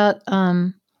talk about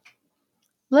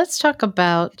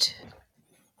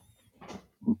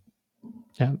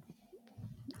Yeah.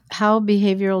 how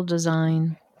behavioral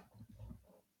design.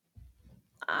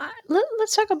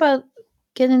 Let's talk about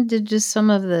get into just some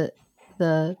of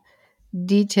the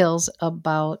details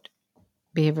about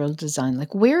behavioral design.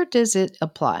 Like, where does it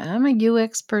apply? I'm a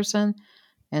UX person,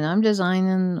 and I'm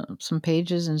designing some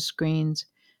pages and screens.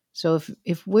 So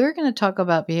if we're going to talk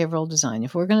about behavioral design,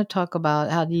 if we're going to talk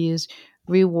about how to use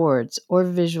rewards or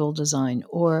visual design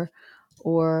or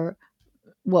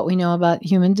what we know about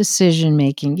human decision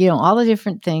making, all the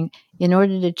different things in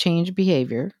order to change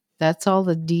behavior, that's all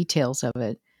the details of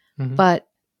it. Mm-hmm. But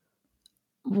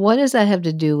what does that have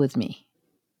to do with me?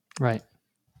 Right.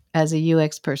 As a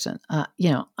UX person,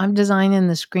 I'm designing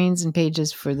the screens and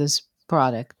pages for this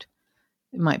product.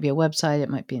 It might be a website, it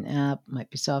might be an app, it might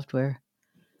be software.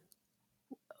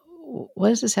 What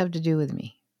does this have to do with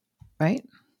me? Right?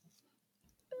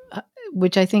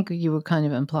 Which I think you were kind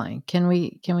of implying. Can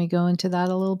we go into that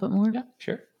a little bit more? Yeah,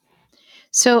 sure.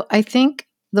 So I think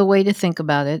the way to think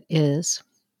about it is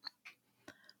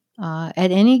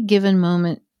at any given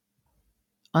moment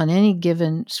on any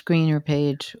given screen or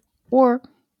page, or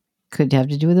could have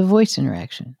to do with a voice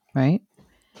interaction, right?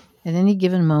 At any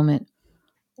given moment,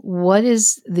 what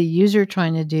is the user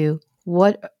trying to do?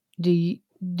 What do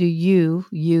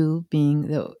you being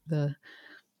the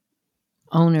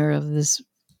owner of this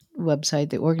website,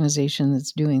 the organization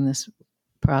that's doing this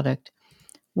product,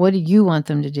 what do you want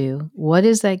them to do? What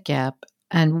is that gap?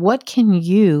 And what can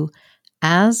you,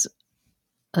 as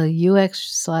a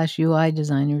UX/UI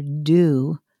designer,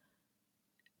 do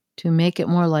to make it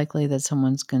more likely that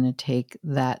someone's going to take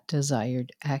that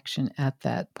desired action at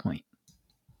that point?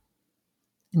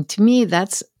 And to me,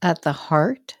 that's at the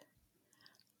heart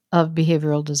of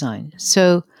behavioral design.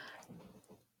 So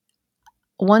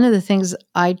one of the things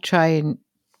I try and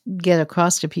get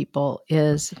across to people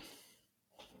is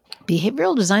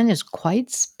behavioral design is quite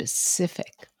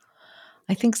specific.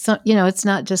 I think it's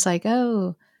not just like,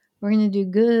 oh, we're going to do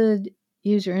good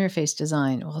user interface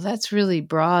design. Well, that's really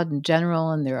broad and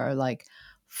general, and there are like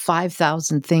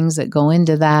 5,000 things that go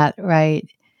into that, right?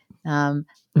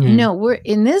 No, we're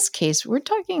in this case, we're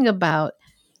talking about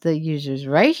the users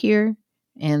right here,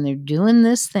 and they're doing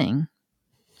this thing,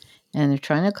 and they're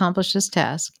trying to accomplish this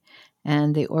task,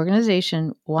 and the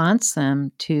organization wants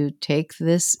them to take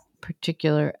this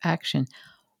particular action.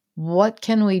 What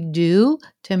can we do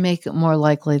to make it more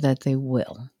likely that they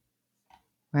will?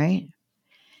 Right?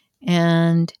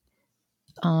 And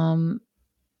so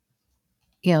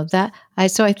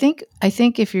I think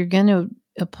if you're going to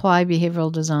apply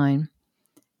behavioral design,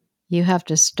 you have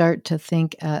to start to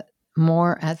think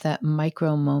more at that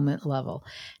micro moment level.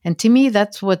 And to me,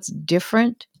 that's what's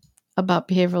different about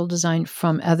behavioral design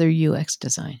from other UX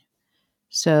design.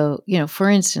 So, for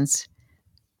instance,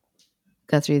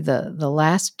 Guthrie, the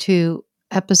last 2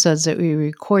 episodes that we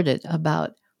recorded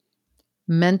about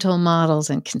mental models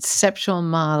and conceptual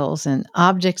models and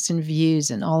objects and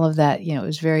views and all of that, it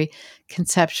was very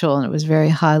conceptual and it was very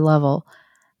high level.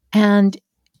 And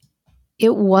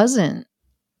it wasn't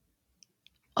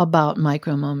about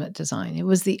micro moment design. It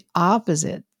was the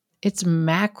opposite. It's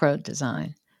macro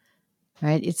design,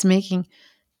 right? It's making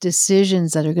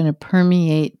decisions that are going to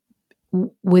permeate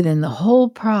within the whole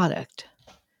product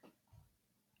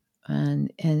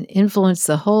and influence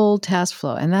the whole task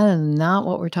flow. And that is not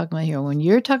what we're talking about here. When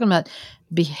you're talking about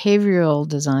behavioral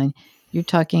design, you're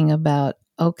talking about,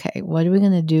 okay, what are we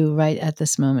going to do right at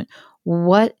this moment?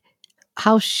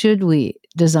 How should we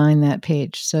design that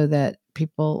page so that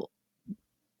people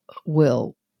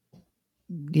will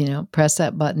press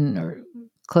that button or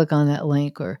click on that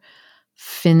link or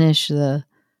finish the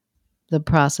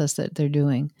process that they're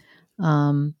doing.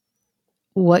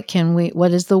 What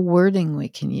is the wording we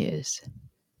can use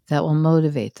that will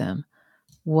motivate them?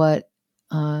 What,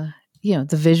 the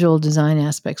visual design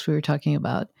aspects we were talking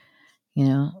about,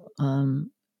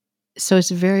 so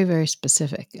it's very, very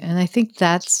specific. And I think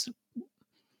that's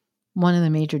one of the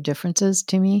major differences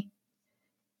to me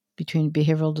between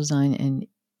behavioral design and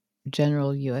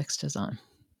general UX design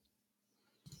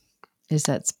is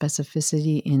that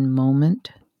specificity in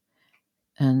moment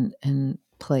and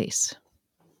place.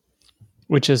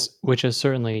 Which is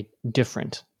certainly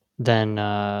different than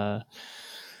the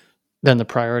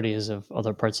priorities of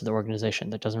other parts of the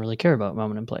organization that doesn't really care about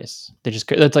moment and place.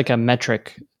 That's like a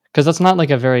metric, because that's not like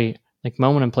a very, like,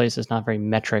 moment and place is not very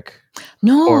metric.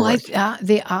 No,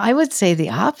 I would say the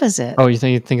opposite. Oh, you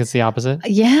think it's the opposite?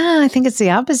 Yeah, I think it's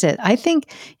the opposite.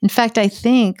 In fact,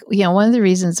 one of the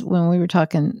reasons when we were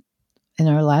talking in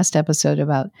our last episode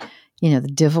about, the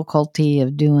difficulty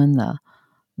of doing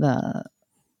the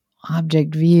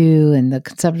object view and the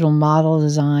conceptual model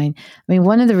design. I mean,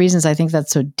 one of the reasons I think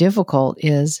that's so difficult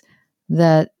is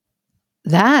that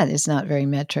is not very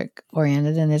metric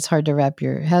oriented and it's hard to wrap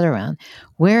your head around.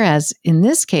 Whereas in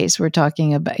this case, we're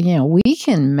talking about, we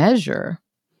can measure,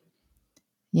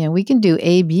 we can do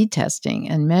A/B testing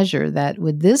and measure that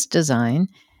with this design,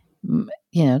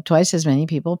 twice as many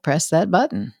people press that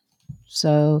button.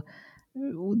 So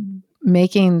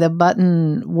making the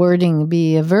button wording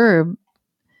be a verb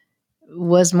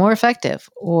was more effective,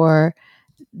 or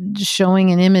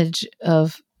showing an image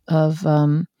of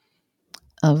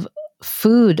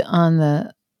food on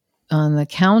the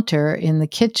counter in the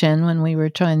kitchen when we were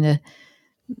trying to,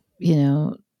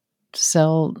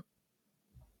 sell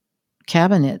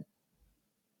cabinet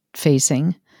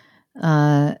facing.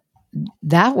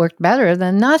 That worked better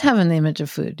than not having the image of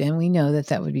food. And we know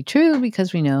that would be true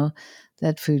because we know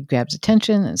that food grabs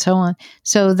attention and so on.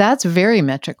 So that's very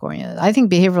metric oriented. I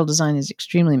think behavioral design is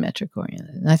extremely metric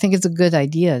oriented. And I think it's a good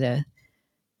idea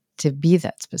to be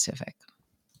that specific.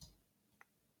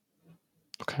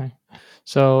 Okay.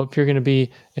 So if you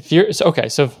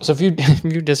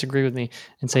disagree with me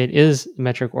and say it is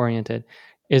metric oriented,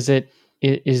 is it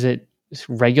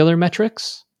regular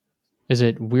metrics? Is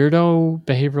it weirdo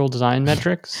behavioral design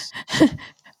metrics?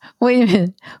 Wait a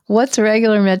minute. What's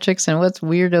regular metrics and what's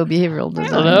weirdo behavioral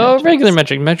design? I don't know. Regular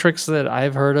metrics that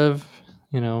I've heard of,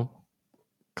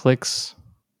 clicks,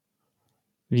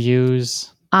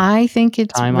 views. I think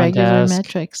it's regular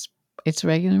metrics. It's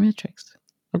regular metrics.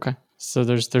 Okay. So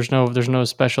there's no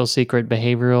special secret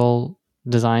behavioral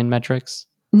design metrics?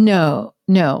 No.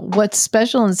 What's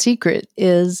special and secret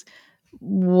is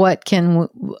what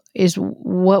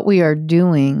we are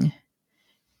doing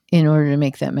in order to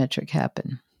make that metric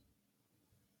happen.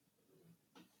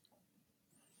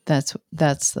 That's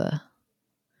the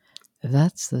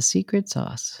secret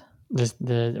sauce.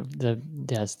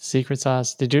 The secret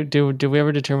sauce. Did we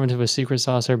ever determine if it was secret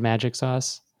sauce or magic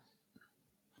sauce?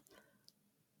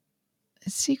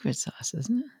 It's secret sauce,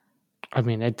 isn't it? I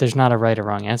mean, there's not a right or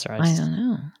wrong answer. I don't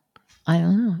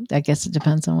know. I guess it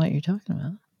depends on what you're talking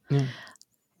about. Yeah.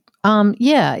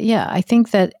 I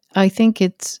think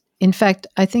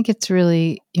it's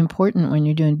really important when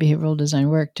you're doing behavioral design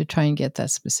work to try and get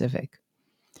that specific.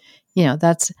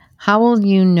 That's how will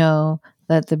you know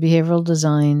that the behavioral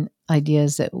design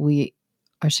ideas that we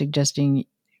are suggesting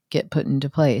get put into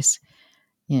place?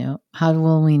 How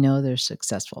will we know they're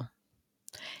successful?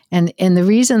 And the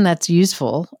reason that's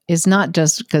useful is not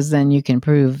just because then you can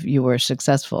prove you were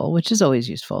successful, which is always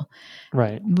useful.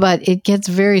 Right. But it gets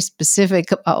very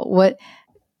specific about what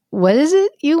is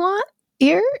it you want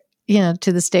here,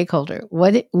 to the stakeholder.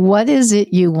 What is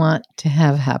it you want to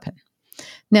have happen?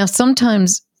 Now,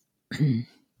 sometimes, I'm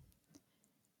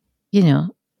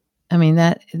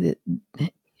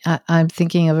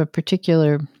thinking of a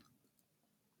particular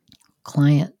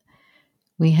client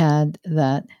we had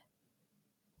that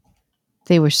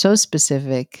they were so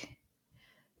specific.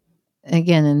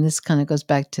 Again, and this kind of goes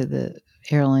back to the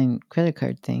airline credit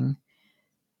card thing,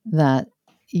 that,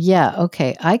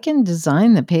 I can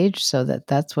design the page so that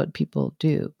that's what people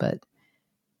do, but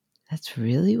that's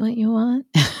really what you want?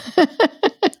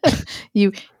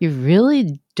 You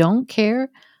really don't care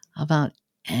about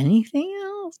anything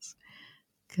else?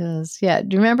 Because, do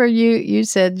you remember you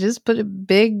said just put a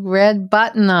big red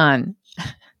button on?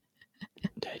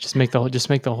 Just make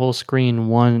the whole screen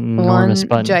one enormous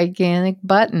button. Gigantic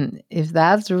button. If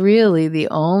that's really the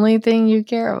only thing you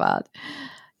care about.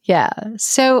 Yeah.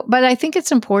 So, but I think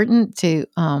it's important to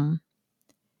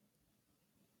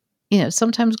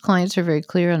sometimes clients are very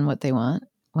clear on what they want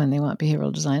when they want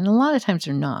behavioral design. And a lot of times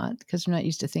they're not, because they're not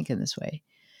used to thinking this way.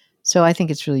 So I think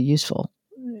it's really useful.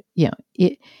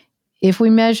 If we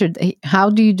measured, how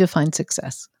do you define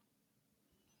success?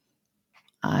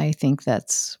 I think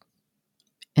that's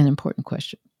an important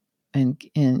question. And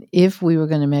if we were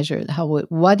going to measure it,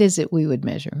 what is it we would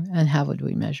measure, and how would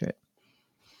we measure it?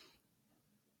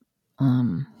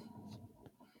 And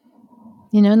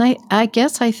I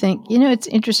guess I think, it's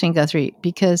interesting, Guthrie,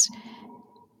 because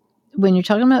when you're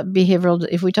talking about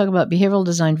if we talk about behavioral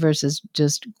design versus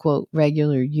just, quote,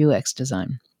 regular UX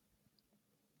design,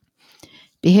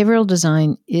 behavioral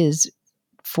design is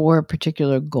for a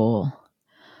particular goal.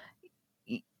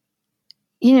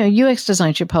 UX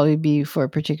design should probably be for a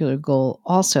particular goal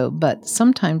also, but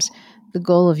sometimes the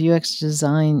goal of UX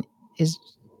design is,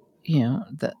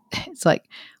 it's like,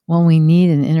 well, we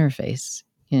need an interface,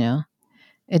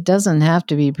 It doesn't have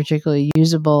to be particularly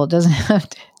usable. It doesn't have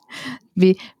to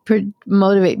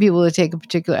motivate people to take a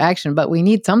particular action, but we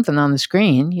need something on the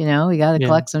screen, we got to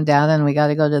collect some data and we got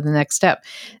to go to the next step.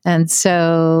 And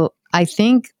so I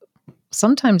think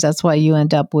sometimes that's why you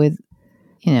end up with,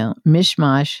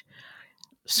 mishmash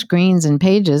screens and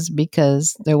pages,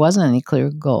 because there wasn't any clear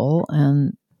goal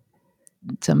and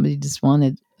somebody just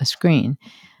wanted a screen.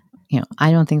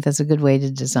 I don't think that's a good way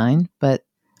to design, but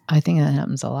I think that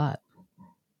happens a lot.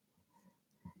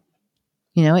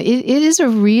 It is a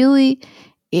really,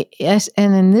 yes,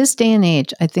 and in this day and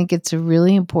age, I think it's a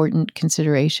really important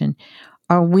consideration.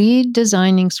 Are we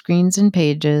designing screens and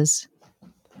pages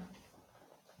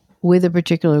with a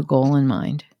particular goal in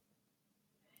mind?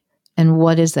 And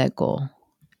what is that goal?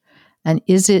 And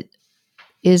is it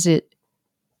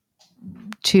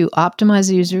to optimize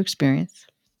the user experience?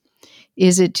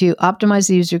 Is it to optimize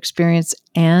the user experience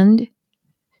and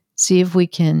see if we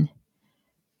can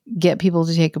get people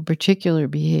to take a particular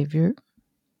behavior?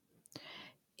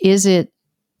 Is it,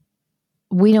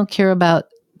 we don't care about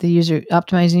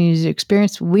optimizing the user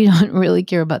experience. We don't really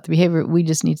care about the behavior. We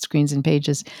just need screens and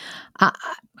pages.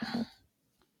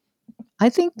 I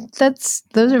think those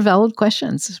are valid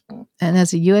questions. And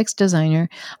as a UX designer,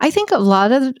 I think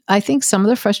some of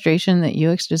the frustration that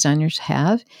UX designers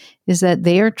have is that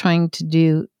they are trying to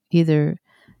do either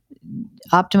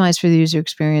optimize for the user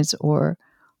experience or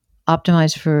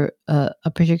optimize for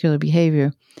a particular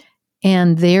behavior,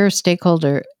 and their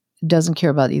stakeholder doesn't care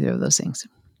about either of those things.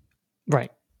 Right.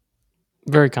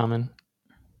 Very common.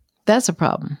 That's a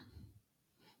problem.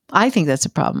 I think that's a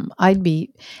problem.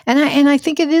 and I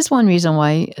think it is one reason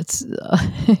why it's.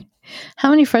 How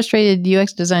many frustrated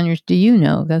UX designers do you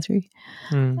know, Guthrie?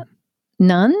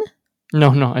 None?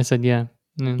 No. I said yeah.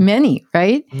 Many,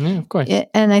 right? Yeah, of course.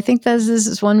 And I think this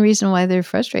is one reason why they're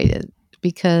frustrated,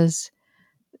 because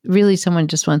really someone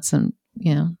just wants some,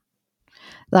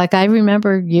 Like I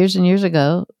remember years and years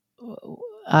ago,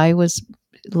 I was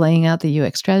laying out the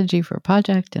UX strategy for a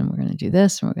project, and we're going to do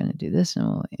this, and we're going to do this, and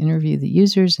we'll interview the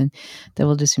users, and then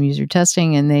we'll do some user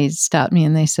testing. And they stopped me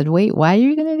and they said, "Wait, why are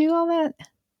you going to do all that?"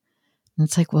 And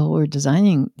it's like, "Well, we're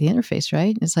designing the interface,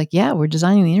 right?" And it's like, "Yeah, we're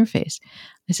designing the interface."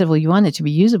 I said, "Well, you want it to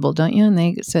be usable, don't you?" And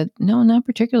they said, "No, not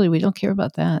particularly. We don't care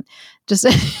about that. Just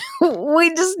we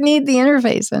just need the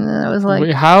interface." And then I was like,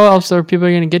 "How else are people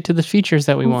going to get to the features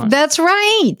that we want?" That's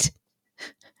right.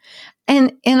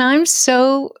 And I'm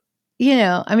so,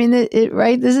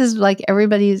 right? This is like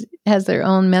everybody has their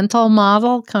own mental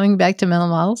model. Coming back to mental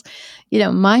models,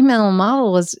 my mental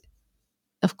model was,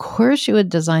 of course, you would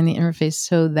design the interface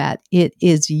so that it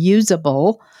is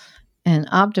usable and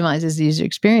optimizes the user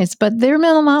experience. But their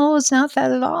mental model was not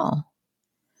that at all.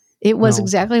 It was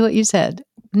exactly what you said.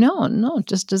 No,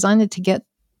 just design it to get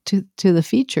to the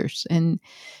features, and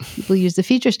people use the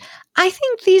features. I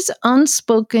think these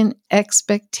unspoken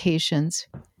expectations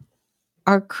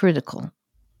are critical,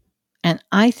 and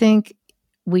I think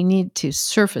we need to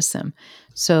surface them.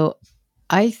 So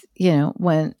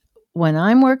when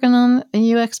I'm working on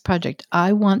a UX project,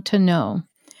 I want to know,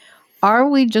 are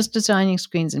we just designing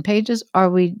screens and pages? Are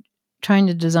we trying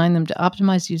to design them to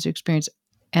optimize user experience,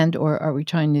 and or are we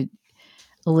trying to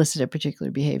elicit a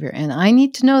particular behavior? And I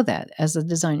need to know that as a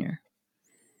designer,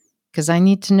 because I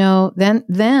need to know,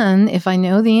 then if I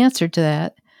know the answer to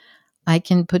that, I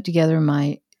can put together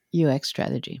my UX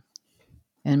strategy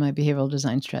and my behavioral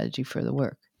design strategy for the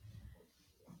work.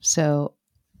 So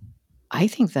I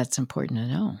think that's important to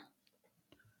know.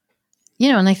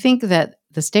 And I think that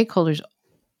the stakeholders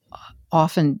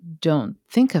often don't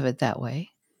think of it that way,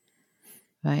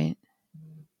 right?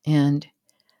 And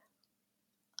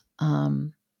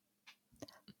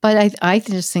but I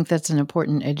just think that's an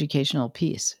important educational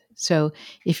piece. So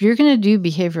if you're going to do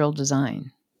behavioral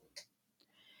design,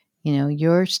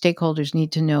 your stakeholders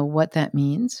need to know what that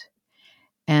means,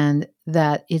 and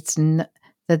that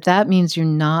that means you're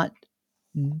not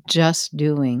just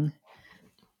doing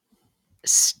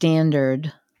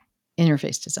standard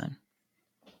interface design.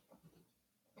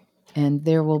 And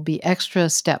there will be extra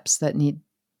steps that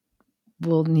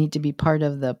will need to be part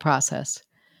of the process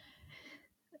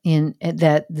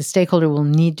that the stakeholder will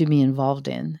need to be involved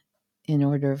in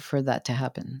order for that to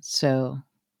happen. So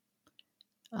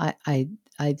I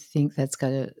think that's got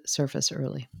to surface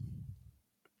early.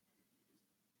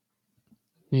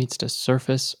 Needs to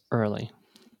surface early.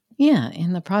 Yeah,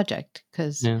 in the project,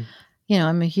 because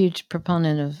I'm a huge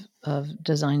proponent of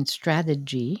design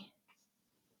strategy,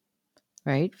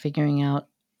 right? Figuring out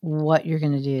what you're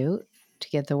going to do to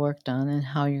get the work done and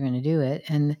how you're going to do it,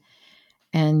 and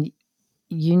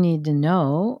you need to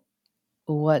know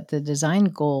what the design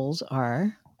goals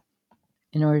are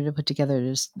in order to put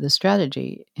together the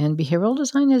strategy. And behavioral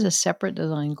design is a separate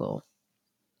design goal.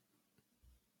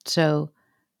 So,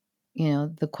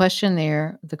 the question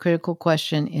there, the critical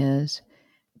question is,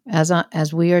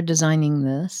 as we are designing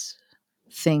this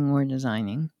thing we're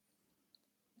designing,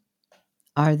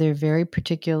 are there very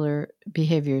particular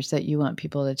behaviors that you want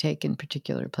people to take in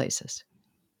particular places?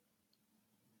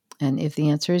 And if the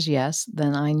answer is yes,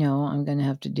 then I know I'm going to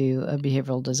have to do a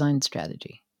behavioral design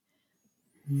strategy,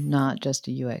 not just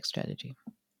a UX strategy.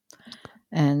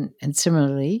 And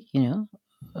similarly, an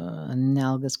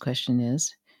analogous question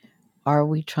is, are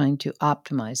we trying to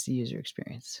optimize the user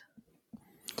experience?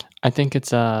 I think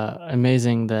it's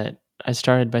amazing that I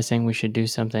started by saying we should do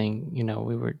something,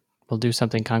 we'll do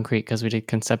something concrete because we did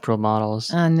conceptual models.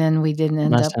 And then we didn't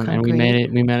end up concrete. And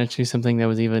we managed to do something that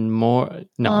was even more,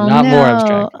 more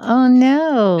abstract. Oh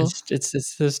no.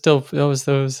 It's still, it was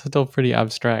still pretty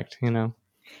abstract,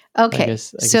 Okay. I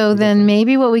guess so then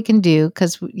maybe what we can do,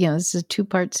 because, this is a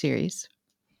 2-part series.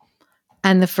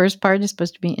 And the first part is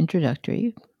supposed to be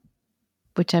introductory,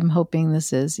 which I'm hoping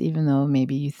this is, even though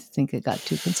maybe you think it got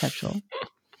too conceptual.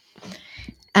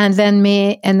 And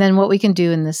then what we can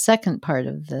do in the second part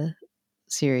of the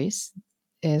series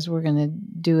is we're going to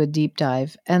do a deep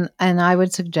dive. And I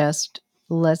would suggest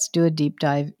let's do a deep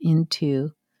dive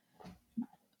into,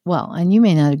 and you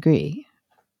may not agree.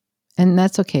 And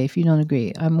that's okay if you don't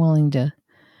agree. I'm willing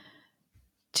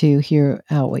to hear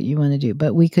out what you want to do.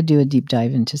 But we could do a deep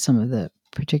dive into some of the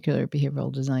particular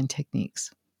behavioral design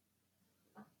techniques.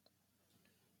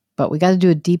 But we got to do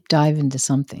a deep dive into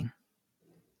something.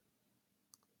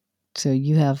 So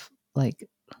you have like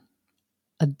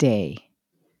a day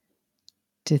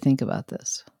to think about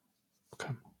this.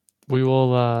 Okay. We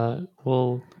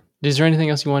will, is there anything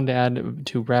else you wanted to add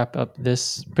to wrap up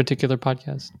this particular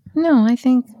podcast? No, I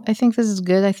think this is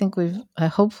good. I think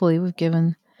hopefully we've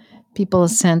given people a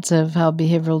sense of how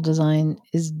behavioral design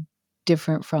is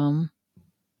different from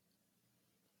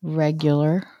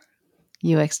regular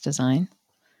UX design.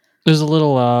 There's a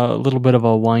little bit of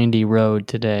a windy road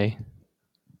today.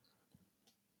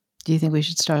 Do you think we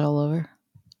should start all over?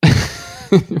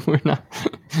 We're not.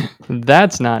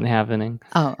 That's not happening.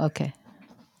 Oh, okay.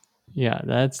 Yeah,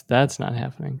 that's not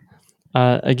happening.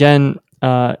 Again,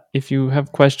 if you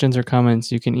have questions or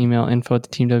comments, you can email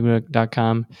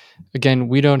info@teamwg.com. Again,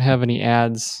 we don't have any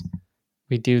ads.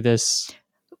 We do this.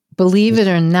 Believe it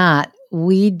or not,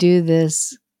 we do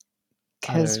this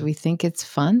because we think it's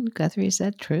fun. Guthrie, is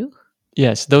that true?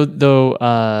 Yes, though.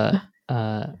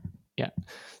 Yeah.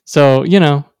 So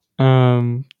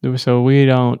so we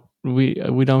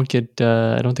don't get.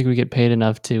 I don't think we get paid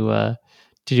enough to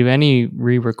do any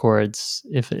re-records.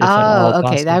 If at all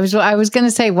okay. Possible. I was going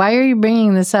to say, why are you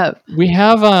bringing this up? We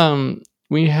have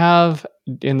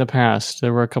in the past.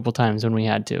 There were a couple times when we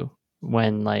had to,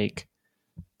 when like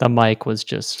the mic was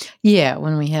just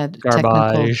when we had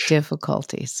technical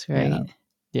difficulties, right?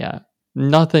 Yeah.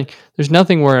 Nothing. There's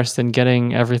nothing worse than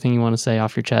getting everything you want to say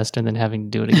off your chest and then having to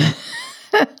do it again.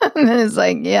 And then it's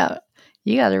like,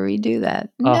 you got to redo that.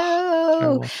 No,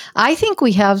 terrible. I think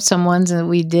we have some ones that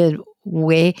we did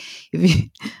way.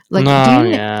 Do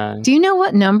you know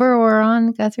what number we're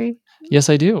on, Guthrie? Yes,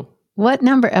 I do. What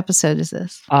number episode is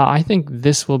this? I think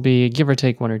this will be, give or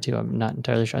take 1 or 2. I'm not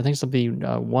entirely sure. I think this will be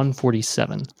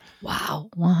 147. Wow,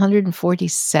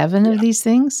 147 of these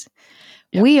things?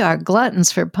 Yeah. We are gluttons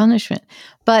for punishment.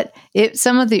 But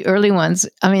some of the early ones,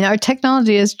 our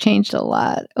technology has changed a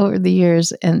lot over the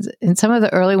years. And in some of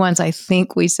the early ones, I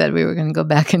think we said we were going to go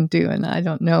back and do, and I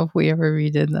don't know if we ever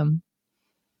redid them.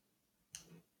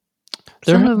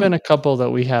 There have been a couple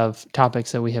that we have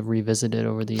topics that we have revisited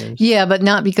over the years. Yeah, but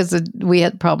not because we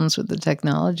had problems with the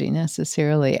technology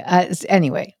necessarily.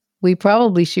 Anyway, We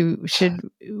probably should I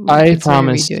consider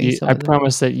promise redoing you. some I of them.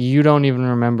 promise that you don't even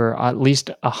remember at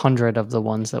least 100 of the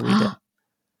ones that we did.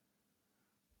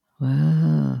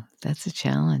 Wow, that's a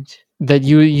challenge. That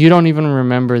you don't even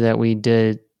remember that we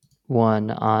did one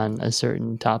on a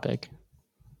certain topic.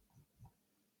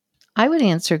 I would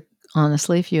answer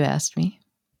honestly if you asked me.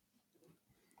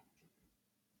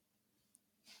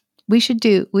 We should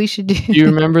do. Do you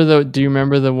remember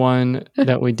the one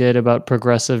that we did about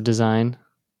progressive design?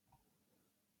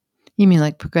 You mean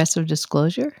like progressive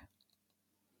disclosure?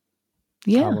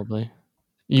 Yeah. Probably.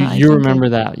 You remember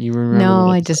that. You remember No,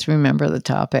 that I just remember the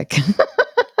topic.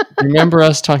 You remember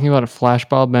us talking about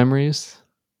flashbulb memories?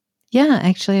 Yeah,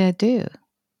 actually I do.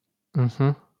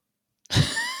 Mm-hmm.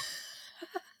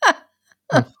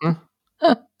 Mm-hmm.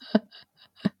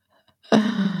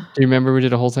 Do you remember we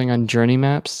did a whole thing on journey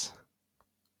maps?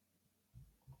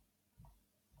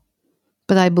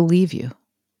 But I believe you.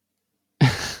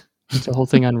 The whole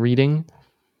thing on reading?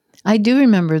 I do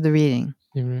remember the reading.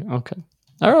 Okay.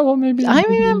 All right, well, maybe. I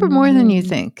remember more than you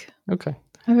think. Okay.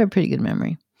 I have a pretty good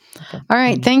memory. Okay. All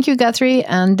right. Thank you, Guthrie.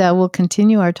 And we'll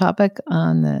continue our topic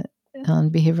on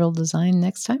behavioral design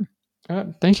next time. All right.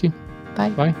 Thank you. Bye.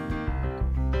 Bye.